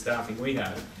 given the staffing we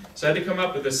have. So I had to come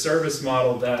up with a service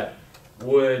model that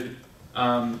would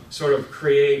sort of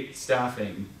create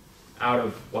staffing out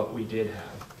of what we did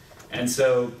have. And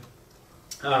so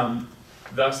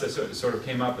thus I sort of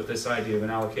came up with this idea of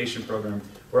an allocation program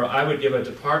where I would give a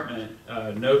department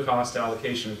no-cost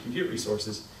allocation of compute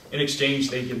resources. In exchange,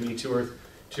 they give me 2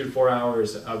 to 4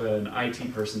 hours of an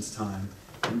IT person's time.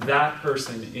 And that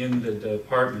person in the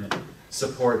department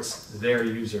supports their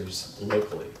users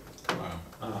locally. Wow.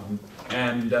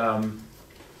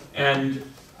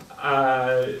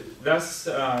 That's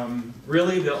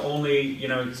really the only,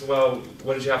 well,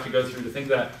 what did you have to go through to think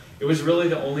that? It was really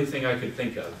the only thing I could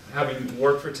think of. Having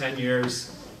worked for 10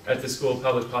 years at the School of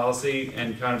Public Policy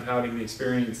and kind of having the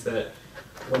experience that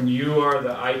when you are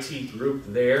the IT group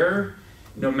there,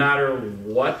 no matter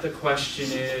what the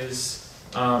question is,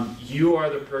 you are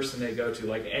the person they go to.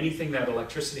 Like anything that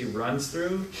electricity runs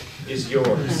through is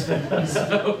yours.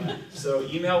 So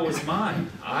email was mine.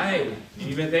 I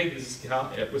even think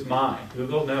it was mine.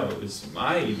 Google, no, it was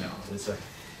my email.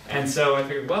 And so I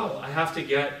figured, well, I have to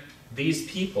get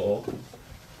these people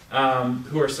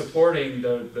who are supporting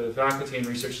the faculty and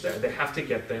research there, they have to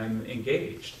get them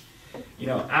engaged.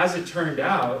 As it turned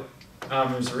out,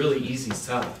 it was a really easy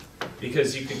sell.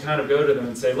 Because you can kind of go to them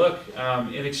and say, look,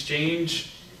 in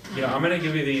exchange, I'm going to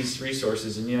give you these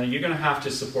resources, and you're going to have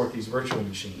to support these virtual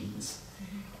machines.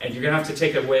 And you're going to have to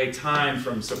take away time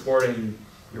from supporting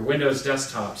your Windows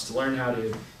desktops to learn how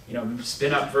to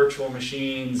spin up virtual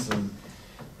machines and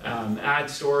add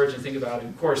storage and think about it.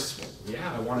 Of course,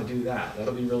 yeah, I want to do that.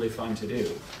 That'll be really fun to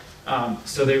do.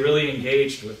 So they really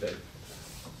engaged with it.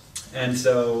 And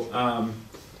so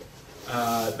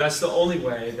that's the only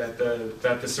way that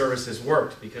the service has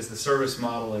worked, because the service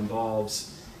model involves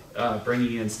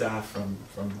bringing in staff from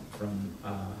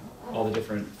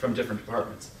different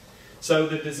departments. So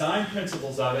the design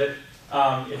principles of it,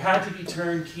 it had to be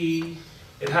turnkey.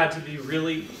 It had to be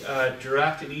really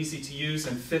direct and easy to use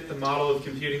and fit the model of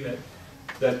computing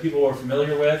that people were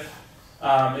familiar with.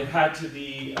 It had to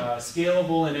be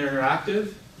scalable and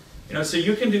interactive. So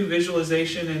you can do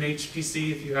visualization in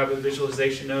HPC if you have a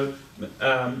visualization node,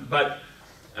 but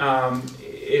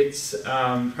it's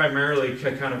primarily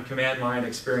kind of command line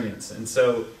experience. And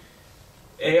so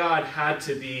AOD had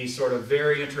to be sort of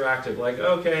very interactive, like,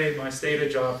 okay, my Stata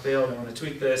job failed, I want to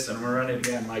tweak this, and I'm going to run it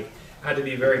again. Like, had to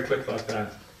be very quick like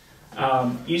that.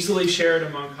 Easily shared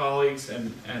among colleagues,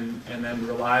 and then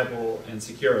reliable and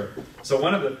secure. So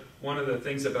one of the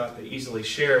things about the easily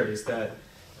shared is that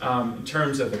in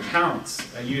terms of accounts,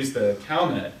 I use the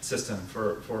CalNet system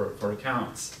for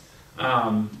accounts.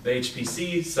 The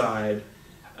HPC side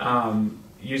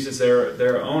uses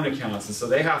their own accounts, and so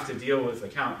they have to deal with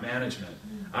account management.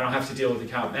 I don't have to deal with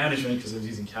account management because I'm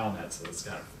using CalNet, so it's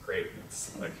kind of great.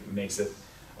 It's like it makes it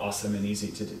awesome and easy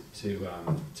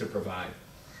to provide.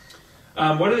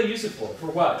 What do they use it for? For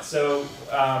what? So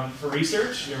for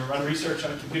research, you run research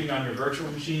on computing on your virtual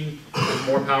machine with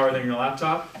more power than your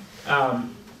laptop.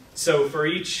 So for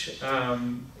each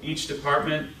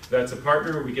department that's a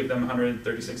partner, we give them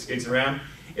 136 gigs of RAM.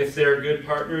 If they're good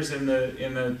partners in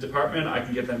the department, I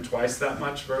can give them twice that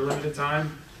much for a limited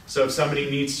time. So if somebody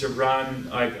needs to run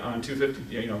like on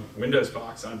 250, Windows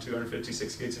box on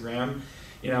 256 gigs of RAM,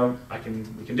 we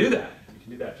can do that. We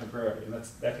can do that temporarily, and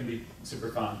that can be super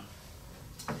fun.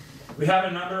 We have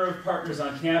a number of partners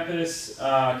on campus.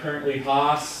 Currently,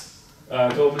 Haas,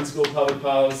 Goldman School of Public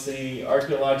Policy,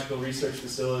 Archaeological Research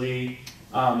Facility,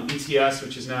 ETS,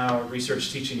 which is now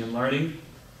Research, Teaching, and Learning.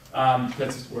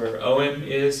 That's where Owen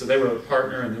is. So they were a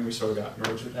partner, and then we sort of got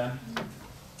merged with them.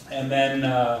 And then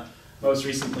most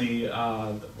recently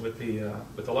with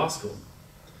the law school.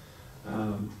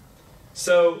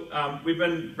 So we've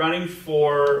been running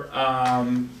for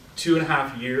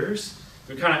 2.5 years.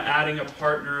 We're kind of adding a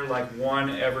partner like one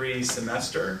every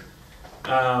semester.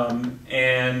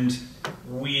 And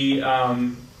we,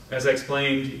 as I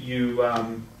explained,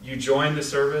 you join the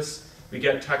service. We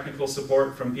get technical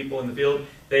support from people in the field.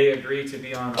 They agree to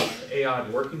be on our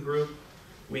AOD working group,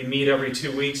 We meet every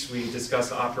 2 weeks. We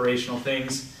discuss operational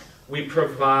things. We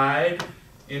provide,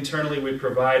 internally, we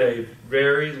provide a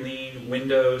very lean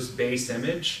Windows-based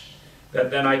image that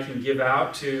then I can give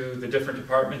out to the different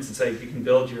departments and say, you can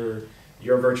build your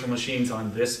virtual machines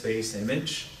on this base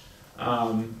image.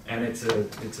 And it's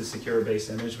a secure base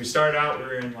image. We started out, we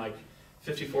were in like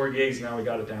 54 gigs, now we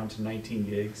got it down to 19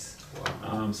 gigs.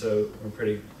 Wow. So we're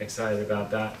pretty excited about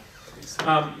that.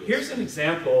 Here's an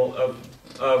example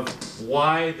of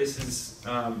why this is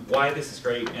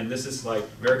great, and this is like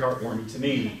very heartwarming to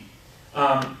me.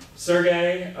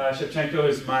 Sergey Shevchenko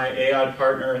is my AOD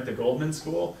partner at the Goldman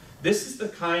School. This is the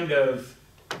kind of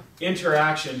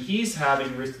interaction he's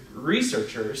having with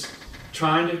researchers,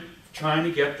 trying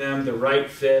to get them the right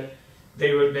fit. They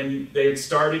had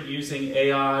started using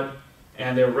AOD,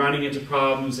 and they're running into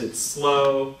problems. It's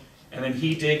slow, and then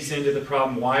he digs into the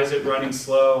problem. Why is it running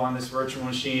slow on this virtual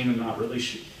machine? I'm not really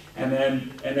sure. And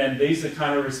then these are the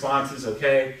kind of responses.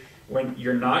 Okay, when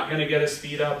you're not going to get a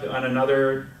speed up on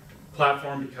another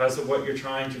platform because of what you're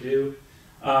trying to do.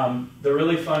 The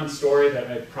really fun story that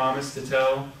I promised to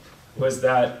tell was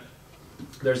that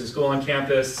there's a school on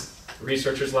campus, a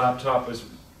researcher's laptop was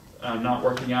not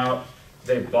working out.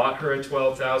 They bought her a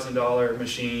 $12,000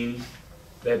 machine.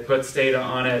 They put Stata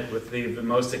on it with the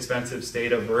most expensive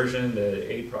Stata version,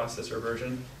 the 8 processor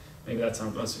version. Maybe that's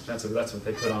not the most expensive, but that's what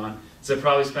they put on. So they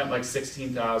probably spent like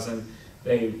 $16,000.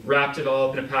 They wrapped it all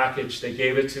up in a package. They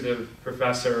gave it to the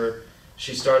professor.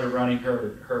 She started running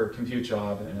her compute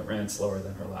job, and it ran slower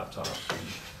than her laptop.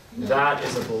 That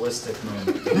is a ballistic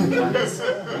moment.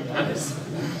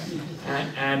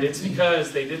 And it's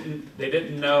because they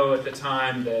didn't know at the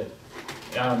time that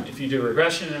if you do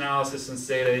regression analysis in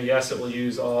Stata, yes, it will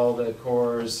use all the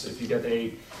cores if you get the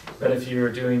 8. But if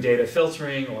you're doing data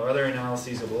filtering or other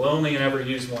analyses, it will only and ever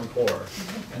use 1 core.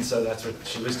 And so that's what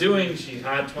she was doing. She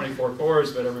had 24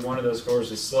 cores, but every one of those cores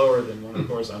was slower than one of the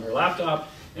cores on her laptop,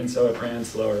 and so it ran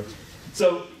slower.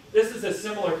 So this is a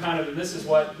similar kind of, and this is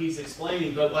what he's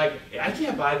explaining, but like, I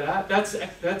can't buy that.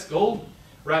 That's gold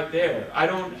right there. I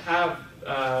don't have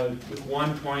with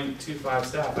 1.25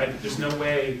 staff. There's no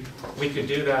way we could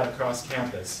do that across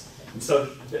campus. And so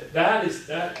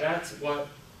that's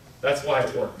why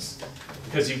it works,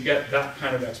 because you get that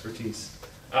kind of expertise.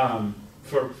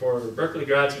 For Berkeley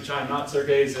grads, which I'm not,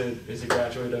 Sergey is a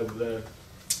graduate of the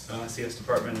CS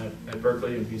department at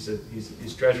Berkeley, and he's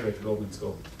treasurer at the Goldman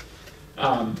School.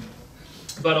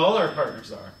 But all our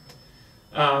partners are.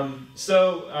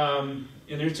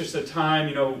 In the interest of time,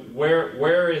 you know,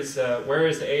 where is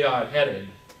AOD headed?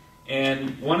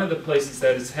 And one of the places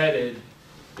that it's headed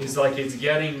is like it's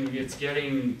getting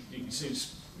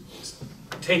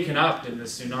taken up in the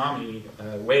tsunami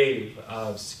wave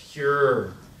of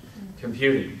secure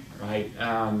computing, right?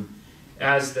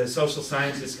 As the social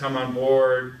scientists come on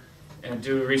board and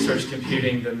do research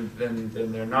computing, then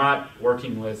they're not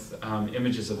working with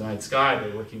images of the night sky.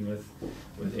 They're working with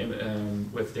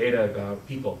data about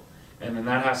people, and then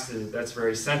that's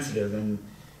very sensitive, and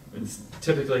it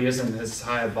typically isn't as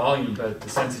high a volume, but the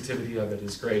sensitivity of it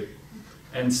is great.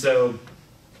 And so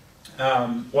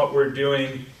what we're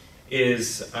doing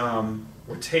is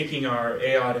we're taking our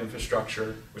AOD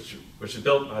infrastructure, which is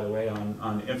built, by the way,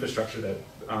 on infrastructure that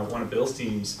one of Bill's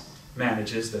teams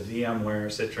manages, the VMware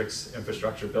Citrix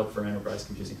infrastructure built for enterprise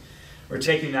computing. We're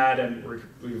taking that and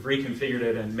we've reconfigured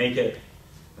it and make it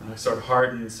sort of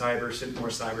hardened, more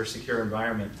cyber secure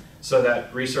environment, so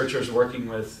that researchers working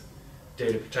with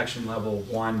data protection level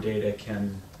 1 data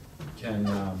can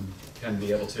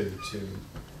be able to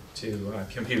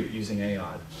compute using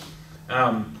AOD.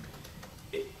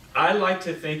 I like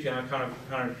to think, and I'll kind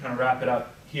of wrap it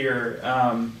up here.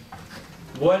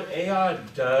 What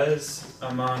AOD does,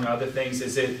 among other things,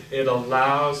 is it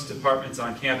allows departments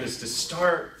on campus to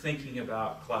start thinking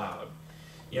about cloud.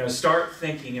 You know, start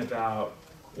thinking about,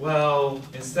 well,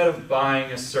 instead of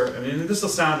buying a certain, I mean, this will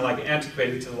sound like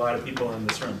antiquated to a lot of people in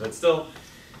this room, but still,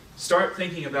 start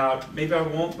thinking about, maybe I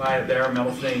won't buy a bare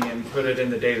metal thing and put it in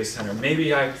the data center.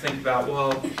 Maybe I think about,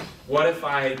 well, what if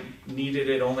I needed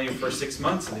it only for 6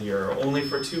 months of the year, or only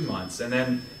for 2 months? And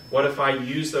then what if I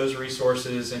use those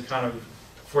resources and kind of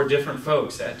for different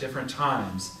folks at different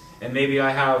times? And maybe I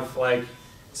have, like,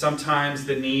 sometimes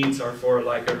the needs are for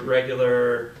like a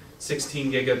regular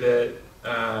 16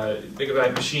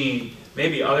 gigabyte machine.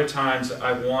 Maybe other times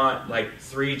I want like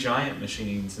 3 giant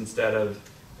machines instead of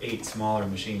 8 smaller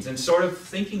machines, and sort of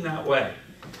thinking that way.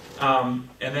 And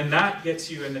then that gets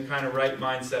you in the kind of right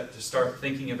mindset to start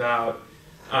thinking about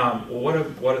well,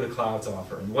 what do the clouds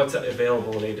offer, and what's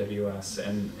available at AWS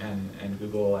and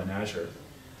Google and Azure.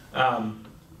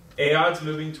 AOD's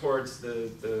moving towards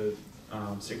the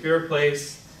secure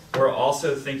place. We're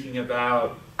also thinking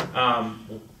about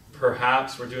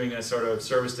perhaps we're doing a sort of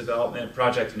service development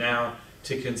project now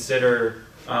to consider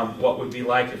what would be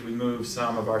like if we moved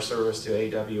some of our service to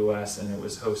AWS and it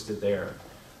was hosted there.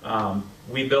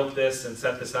 We built this and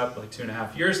set this up like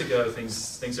 2.5 years ago.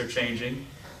 Things are changing.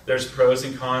 There's pros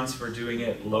and cons for doing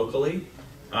it locally.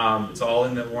 It's all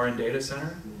in the Warren Data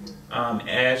Center.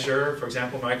 Azure, for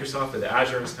example, Microsoft with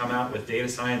Azure has come out with data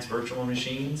science virtual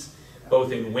machines,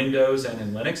 both in Windows and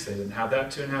in Linux. They didn't have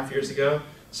that 2.5 years ago.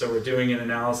 So we're doing an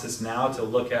analysis now to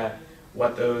look at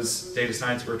what those data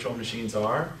science virtual machines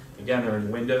are. Again, they're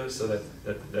in Windows, so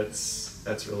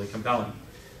that's really compelling,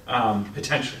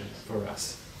 potentially for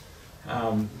us.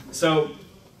 So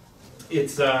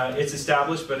it's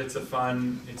established, but it's a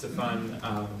fun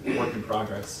work in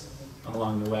progress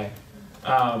along the way.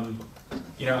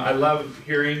 You know, I love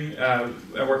hearing. I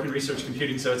work in research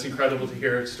computing, so it's incredible to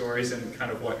hear stories and kind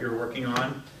of what you're working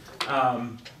on.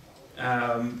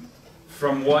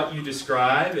 From what you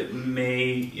describe, it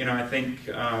may, you know, I think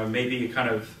maybe kind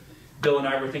of Bill and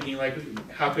I were thinking like,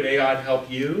 how could AI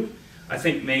help you? I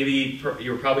think maybe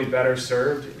you're probably better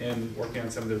served in working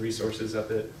on some of the resources up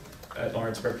at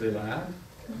Lawrence Berkeley Lab.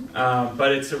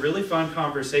 But it's a really fun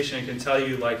conversation. I can tell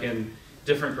you, like in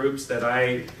different groups that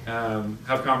I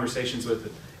have conversations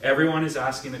with, everyone is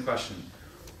asking the question,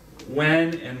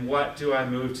 when and what do I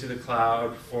move to the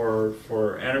cloud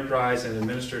for enterprise and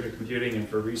administrative computing and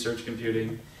for research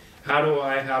computing? How do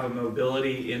I have a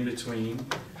mobility in between?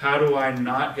 How do I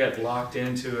not get locked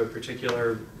into a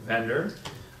particular vendor?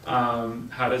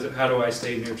 How do I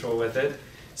stay neutral with it?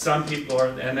 Some people are,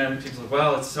 and then people are,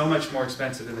 well, it's so much more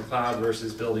expensive in the cloud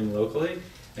versus building locally.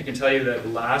 I can tell you that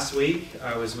last week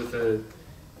I was with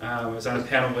I was on a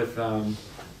panel with a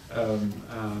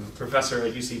professor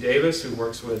at UC Davis who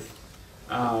works with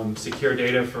secure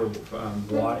data for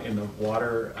in the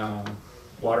water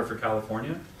for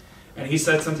California. And he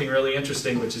said something really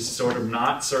interesting, which is sort of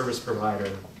not service provider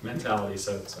mentality.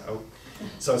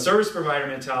 So service provider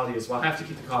mentality is, well, I have to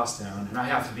keep the cost down, and I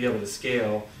have to be able to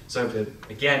scale, so I have to,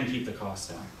 again, keep the cost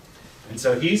down. And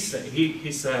so he said,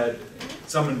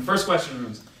 the first question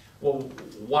was, well,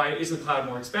 why isn't the cloud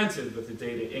more expensive with the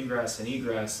data ingress and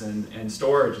egress and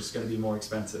storage is going to be more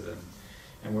expensive?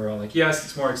 And we're all like, yes,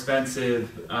 it's more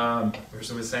expensive, the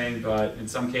person was saying, but in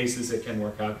some cases it can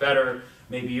work out better.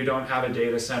 Maybe you don't have a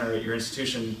data center at your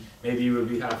institution, maybe you would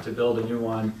have to build a new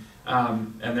one,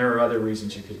 and there are other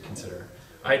reasons you could consider.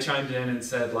 I chimed in and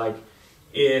said, like,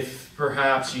 if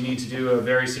perhaps you need to do a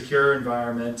very secure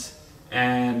environment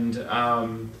and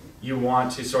you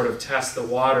want to sort of test the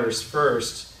waters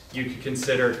first, you could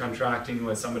consider contracting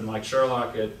with someone like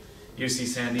Sherlock at UC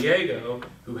San Diego,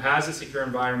 who has a secure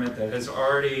environment that has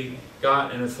already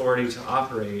got an authority to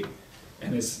operate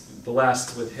and is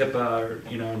blessed with HIPAA or,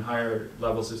 you know, and higher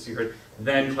levels of security.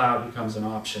 Then cloud becomes an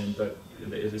option, but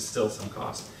it is still some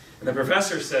cost. And the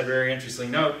professor said very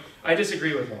interestingly, no, I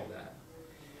disagree with all that.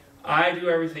 I do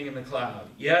everything in the cloud.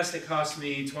 Yes, it costs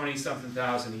me 20-something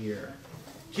thousand a year.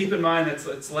 Keep in mind that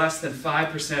it's less than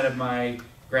 5% of my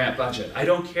grant budget. I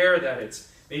don't care that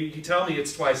it's, maybe you can tell me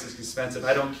it's twice as expensive,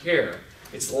 I don't care.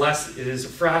 It's less, it is a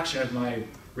fraction of my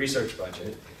research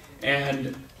budget,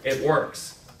 and it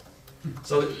works.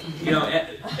 So, you know,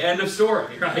 end of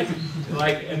story, right?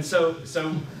 Like, and so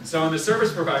on the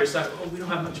service provider side, oh, we don't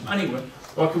have much money,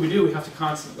 what can we do? We have to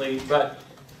constantly, but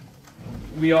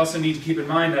we also need to keep in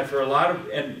mind that for a lot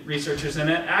of researchers, and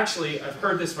actually I've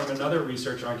heard this from another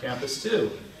researcher on campus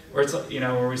too, where it's, you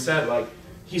know, where we said, like,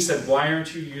 he said, why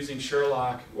aren't you using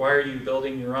Sherlock? Why are you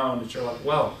building your own? And Sherlock,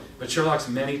 well, but Sherlock's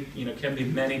can be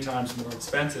many times more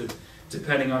expensive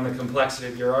depending on the complexity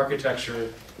of your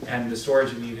architecture and the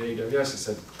storage you need at AWS. I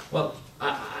said, well,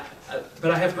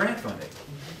 but I have grant funding.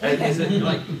 And is it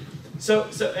like,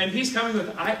 and he's coming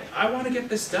with, I want to get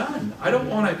this done. I don't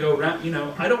want to go around, you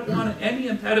know, I don't want any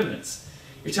impediments.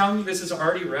 You're telling me this is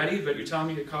already ready, but you're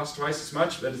telling me it costs twice as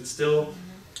much, but it's still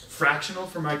fractional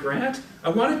for my grant? I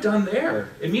want it done there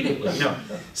immediately. No.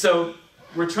 So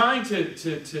we're trying to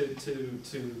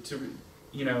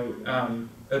you know,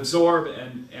 absorb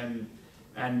and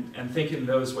think in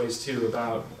those ways too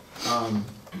about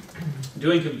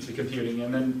doing computing,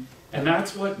 and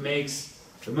that's what makes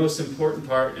the most important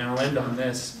part. And I'll end on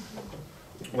this: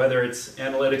 whether it's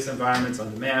analytics environments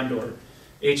on demand or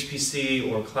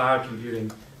HPC or cloud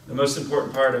computing, the most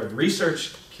important part of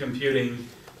research computing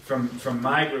from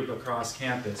my group across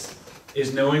campus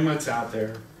is knowing what's out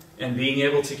there and being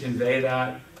able to convey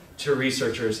that to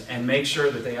researchers and make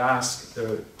sure that they ask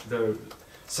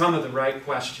some of the right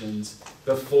questions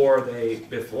before they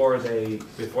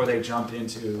jump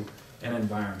into an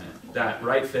environment. That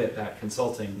right fit, that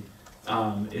consulting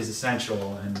is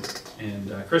essential.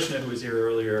 And Krishna, who was here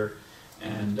earlier,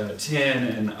 and Tin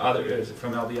and others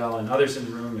from LBL and others in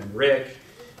the room, and Rick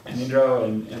and Indro,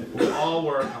 and we all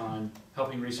work on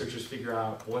helping researchers figure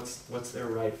out what's their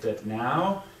right fit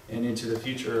now and into the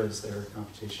future as their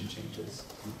computation changes.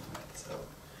 So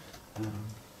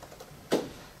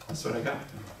that's what I got.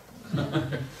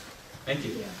 Thank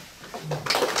you.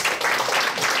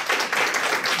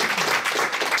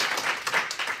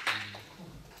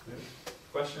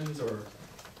 Questions or?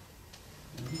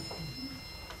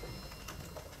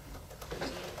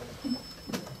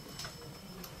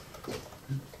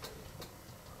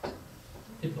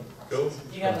 Go.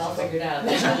 You got it all figured out.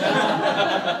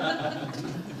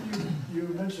 You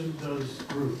mentioned those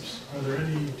groups. Are there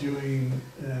any doing,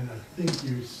 and I think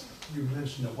you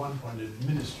mentioned at one point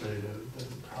administrative, the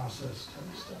process type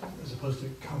of stuff, as opposed to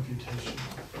computation.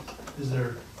 Is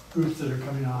there groups that are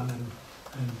coming on and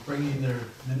bringing their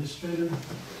administrative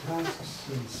tasks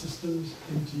and systems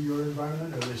into your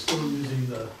environment? Or are they still using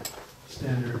the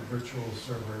standard virtual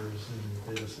servers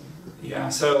and data center? Yeah,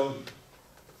 so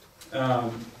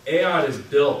AOD is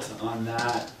built on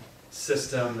that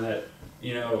system that,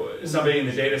 you know, somebody in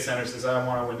the data center says, I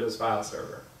want a Windows file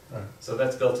server. Right. So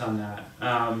that's built on that.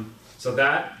 So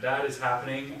that is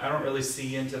happening. I don't really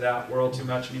see into that world too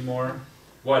much anymore.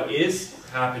 What is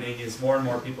happening is more and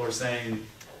more people are saying,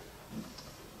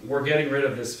 we're getting rid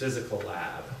of this physical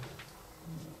lab.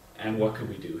 And what could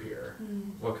we do here?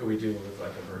 What could we do with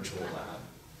like a virtual lab?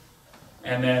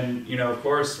 And then, you know, of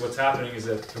course, what's happening is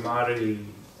that commodity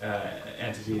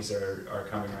entities are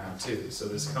coming around too. So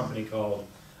there's a company called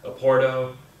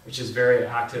Aporto, which is very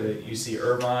active at UC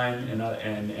Irvine and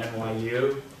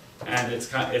NYU, and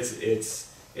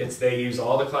they use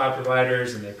all the cloud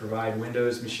providers and they provide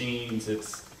Windows machines.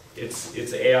 It's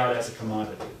AOD as a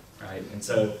commodity, right? And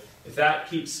so if that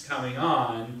keeps coming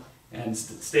on and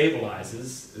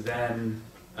stabilizes, then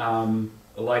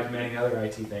like many other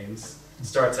IT things, it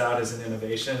starts out as an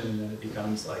innovation and then it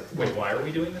becomes like, wait, why are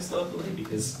we doing this locally?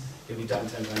 Because it can be done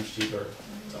 10 times cheaper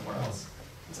somewhere else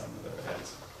in some other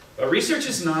heads. But research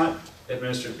is not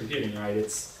administrative computing, right?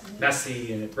 It's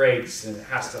messy and it breaks and it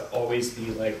has to always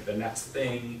be like the next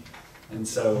thing. And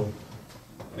so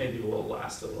maybe it will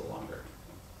last a little longer.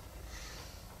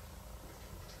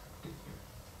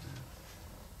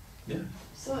 Yeah.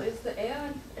 So is the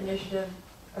AOD initiative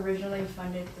originally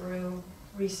funded through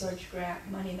research grant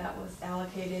money that was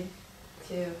allocated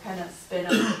to kind of spin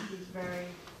up these very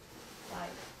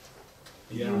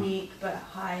unique but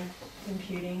high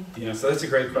computing? Yeah, so that's a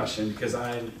great question because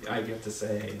I get to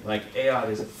say, like, AOD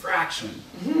is a fraction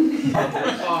of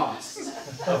the cost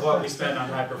of what we spend on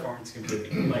high performance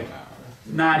computing. Like,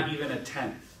 not even a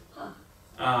tenth.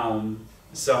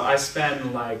 So I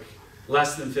spend like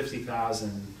less than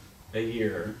 $50,000 a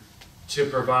year to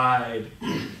provide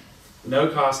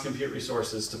no-cost compute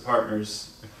resources to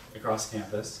partners across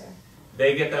campus. Okay.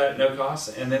 They get that no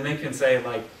cost, and then they can say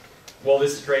like, well,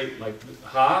 this is great, like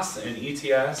Haas and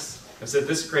ETS have said,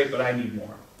 this is great, but I need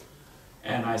more.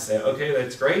 And I say, okay,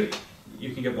 that's great,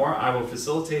 you can get more, I will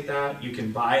facilitate that, you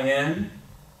can buy in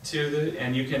to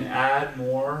and you can add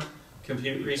more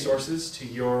compute resources to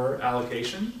your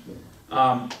allocation.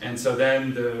 And so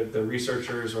then the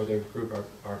researchers or the group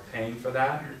are paying for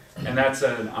that, and that's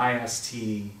an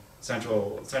IST,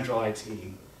 central IT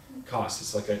cost.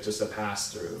 It's like just a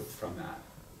pass-through from that.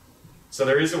 So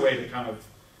there is a way to kind of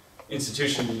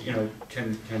institution, you know,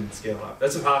 can scale up.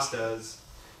 That's what Haas does.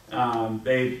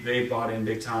 They bought in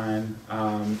big time,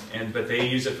 but they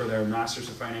use it for their Masters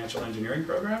of Financial Engineering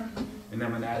program, and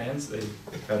then when that ends, they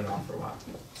cut it off for a while.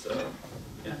 So,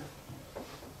 yeah.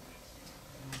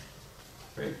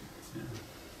 Great. Yeah.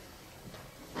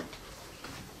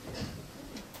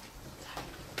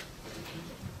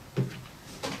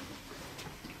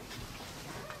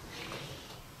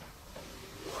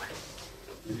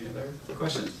 Any other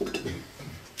questions? Do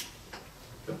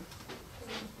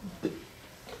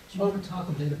you want to talk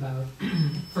a bit about,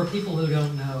 for people who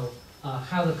don't know,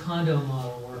 how the condo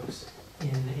model works in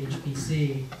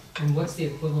HPC, and what's the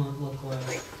equivalent look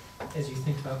like as you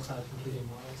think about cloud computing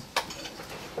models?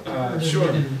 Sure.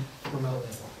 Even remotely.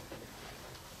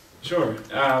 Sure.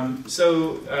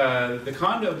 So the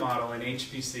condo model in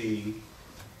HPC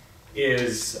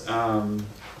is a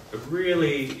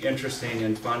really interesting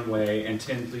and fun way, and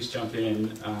Tin, please jump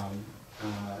in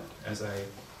as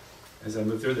I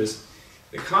move through this.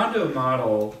 The condo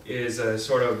model is a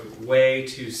sort of way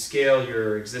to scale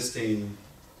your existing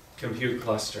compute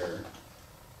cluster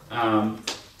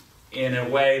in a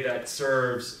way that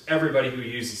serves everybody who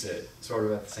uses it sort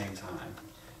of at the same time.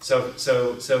 So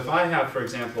if I have, for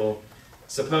example,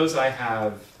 suppose I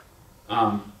have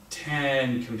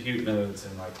 10 compute nodes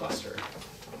in my cluster,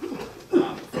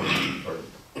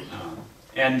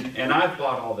 and I've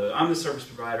bought all the, I'm the service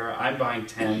provider, I'm buying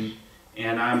 10,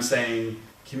 and I'm saying,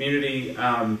 community,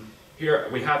 here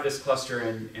we have this cluster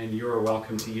and you're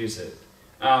welcome to use it.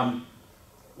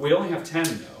 We only have 10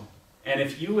 though, and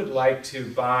if you would like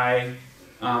to buy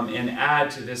and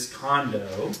add to this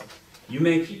condo,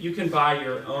 you can buy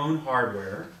your own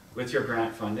hardware with your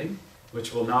grant funding,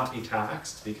 which will not be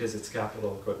taxed because it's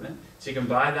capital equipment. So you can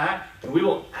buy that, and we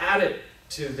will add it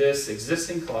to this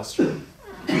existing cluster,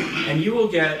 and you will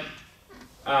get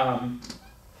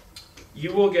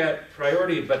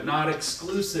priority but not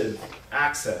exclusive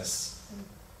access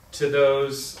to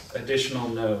those additional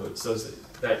nodes, those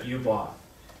that you bought.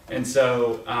 And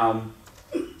so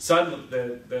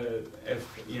suddenly, if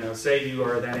say you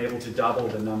are then able to double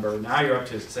the number, now you're up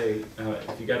to, say,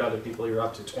 if you get other people, you're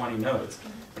up to 20 nodes.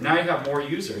 And now you have more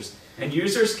users, and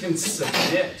users can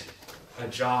submit a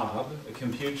job, a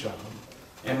compute job,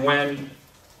 and when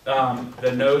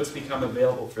the nodes become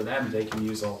available for them, they can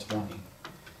use all 20.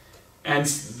 And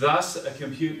thus, a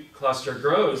compute cluster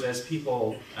grows as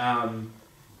people,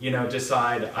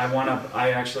 decide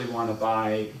I actually want to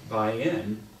buy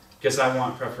in because I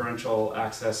want preferential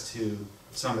access to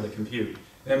some of the compute.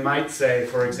 They might say,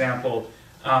 for example,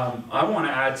 I want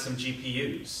to add some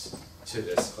GPUs to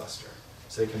this cluster,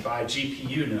 so they can buy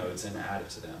GPU nodes and add it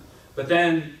to them. But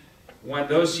then, when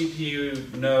those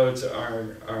GPU nodes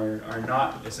are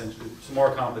not, essentially, it's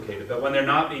more complicated, but when they're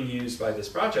not being used by this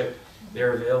project,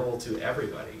 they're available to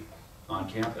everybody on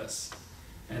campus.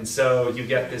 And so you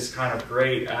get this kind of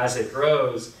great, as it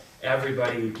grows,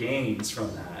 everybody gains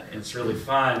from that. And it's really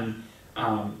fun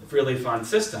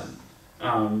system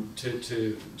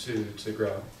to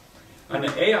grow. On the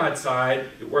AOD side,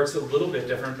 it works a little bit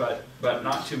different, but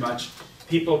not too much.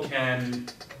 People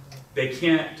can't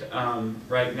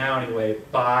right now anyway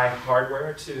buy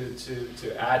hardware to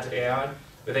add to AOD,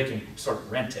 but they can sort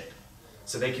of rent it.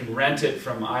 So they can rent it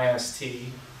from IST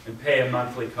and pay a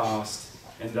monthly cost,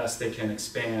 and thus they can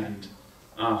expand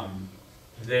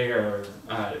their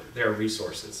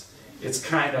resources. It's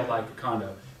kind of like a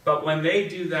condo. But when they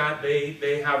do that,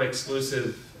 they have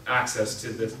exclusive access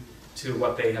to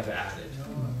what they have added.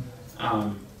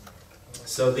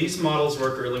 So these models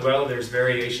work really well. There's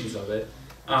variations of it.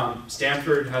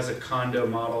 Stanford has a condo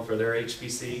model for their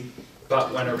HPC,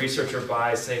 but when a researcher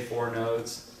buys, say, 4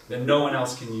 nodes, then no one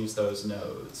else can use those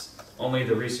nodes. Only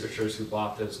the researchers who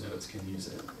bought those nodes can use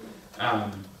it.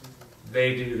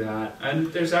 They do that,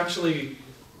 and there's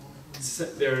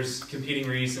competing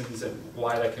reasons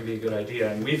why that can be a good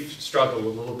idea. And we've struggled a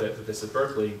little bit with this at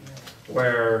Berkeley,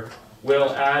 where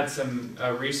we'll add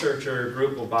a researcher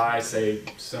group will buy, say,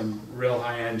 some real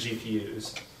high-end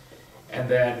GPUs. And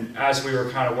then as we were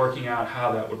kind of working out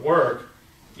how that would work,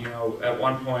 at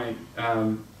one point,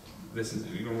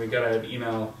 when we got an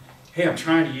email, hey, I'm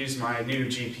trying to use my new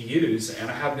GPUs, and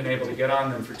I haven't been able to get on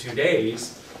them for 2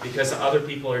 days because other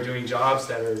people are doing jobs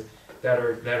that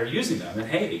are using them. And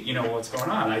hey, what's going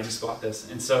on? I just bought this.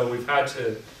 And so we've had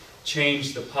to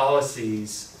change the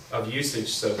policies of usage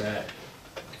so that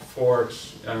for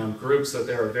groups that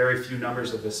there are very few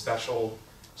numbers of the special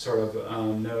sort of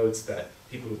nodes that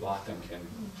people who bought them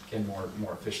can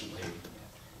more efficiently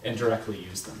and directly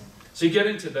use them. So you get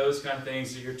into those kind of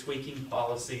things. So you're tweaking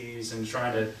policies and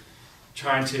trying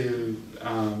to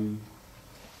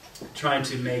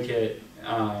make it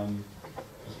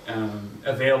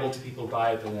available to people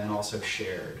by it, but then also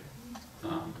shared.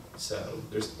 So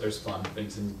there's fun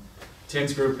things. And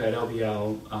Tim's group at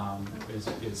LBL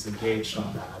is engaged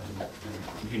on that,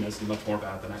 and he knows much more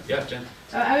about it than I. Yeah, Jen?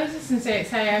 I was just going to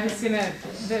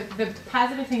say, the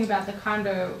positive thing about the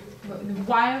condo,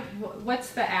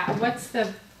 what's the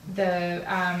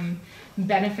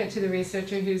benefit to the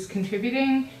researcher who's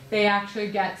contributing? They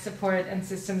actually get support and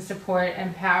system support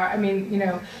and power.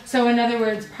 So in other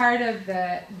words, part of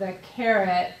the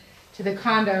carrot to the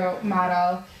condo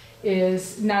model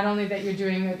is not only that you're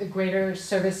doing the greater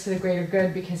service to the greater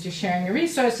good because you're sharing your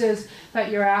resources,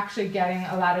 but you're actually getting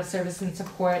a lot of service and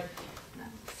support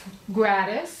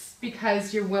gratis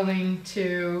because you're willing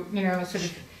to,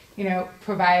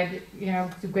 provide,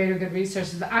 the greater good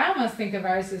resources. I almost think of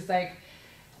ours as like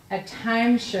a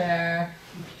timeshare,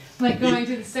 like going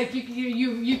to the, like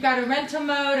you've got a rental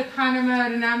mode, a condo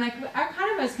mode, and I'm like, our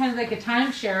condo mode is kind of like a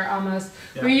timeshare almost,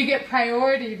 where you get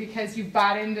priority because you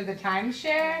bought into the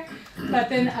timeshare, but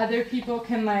then other people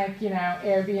can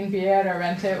Airbnb it or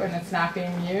rent it when it's not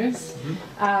being used.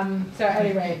 So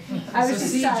anyway, I was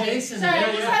just sorry. Jason. Sorry,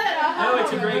 I just had that. No,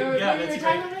 it's a great. Yeah, that's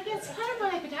great. It's kind of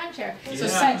like a timeshare. So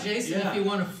send Jason if you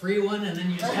want a free one, and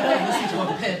then you just have to listen to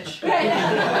a pitch.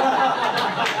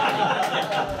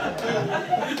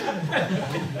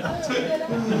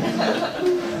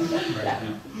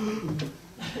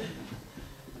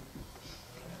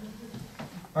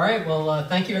 All right, well,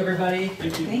 thank you, everybody.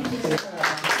 Thank you. Thank you.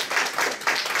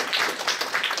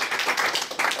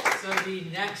 So the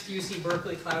next UC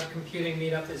Berkeley Cloud Computing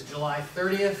Meetup is July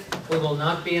 30th. We will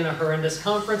not be in a horrendous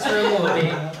conference room. We'll be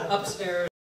upstairs.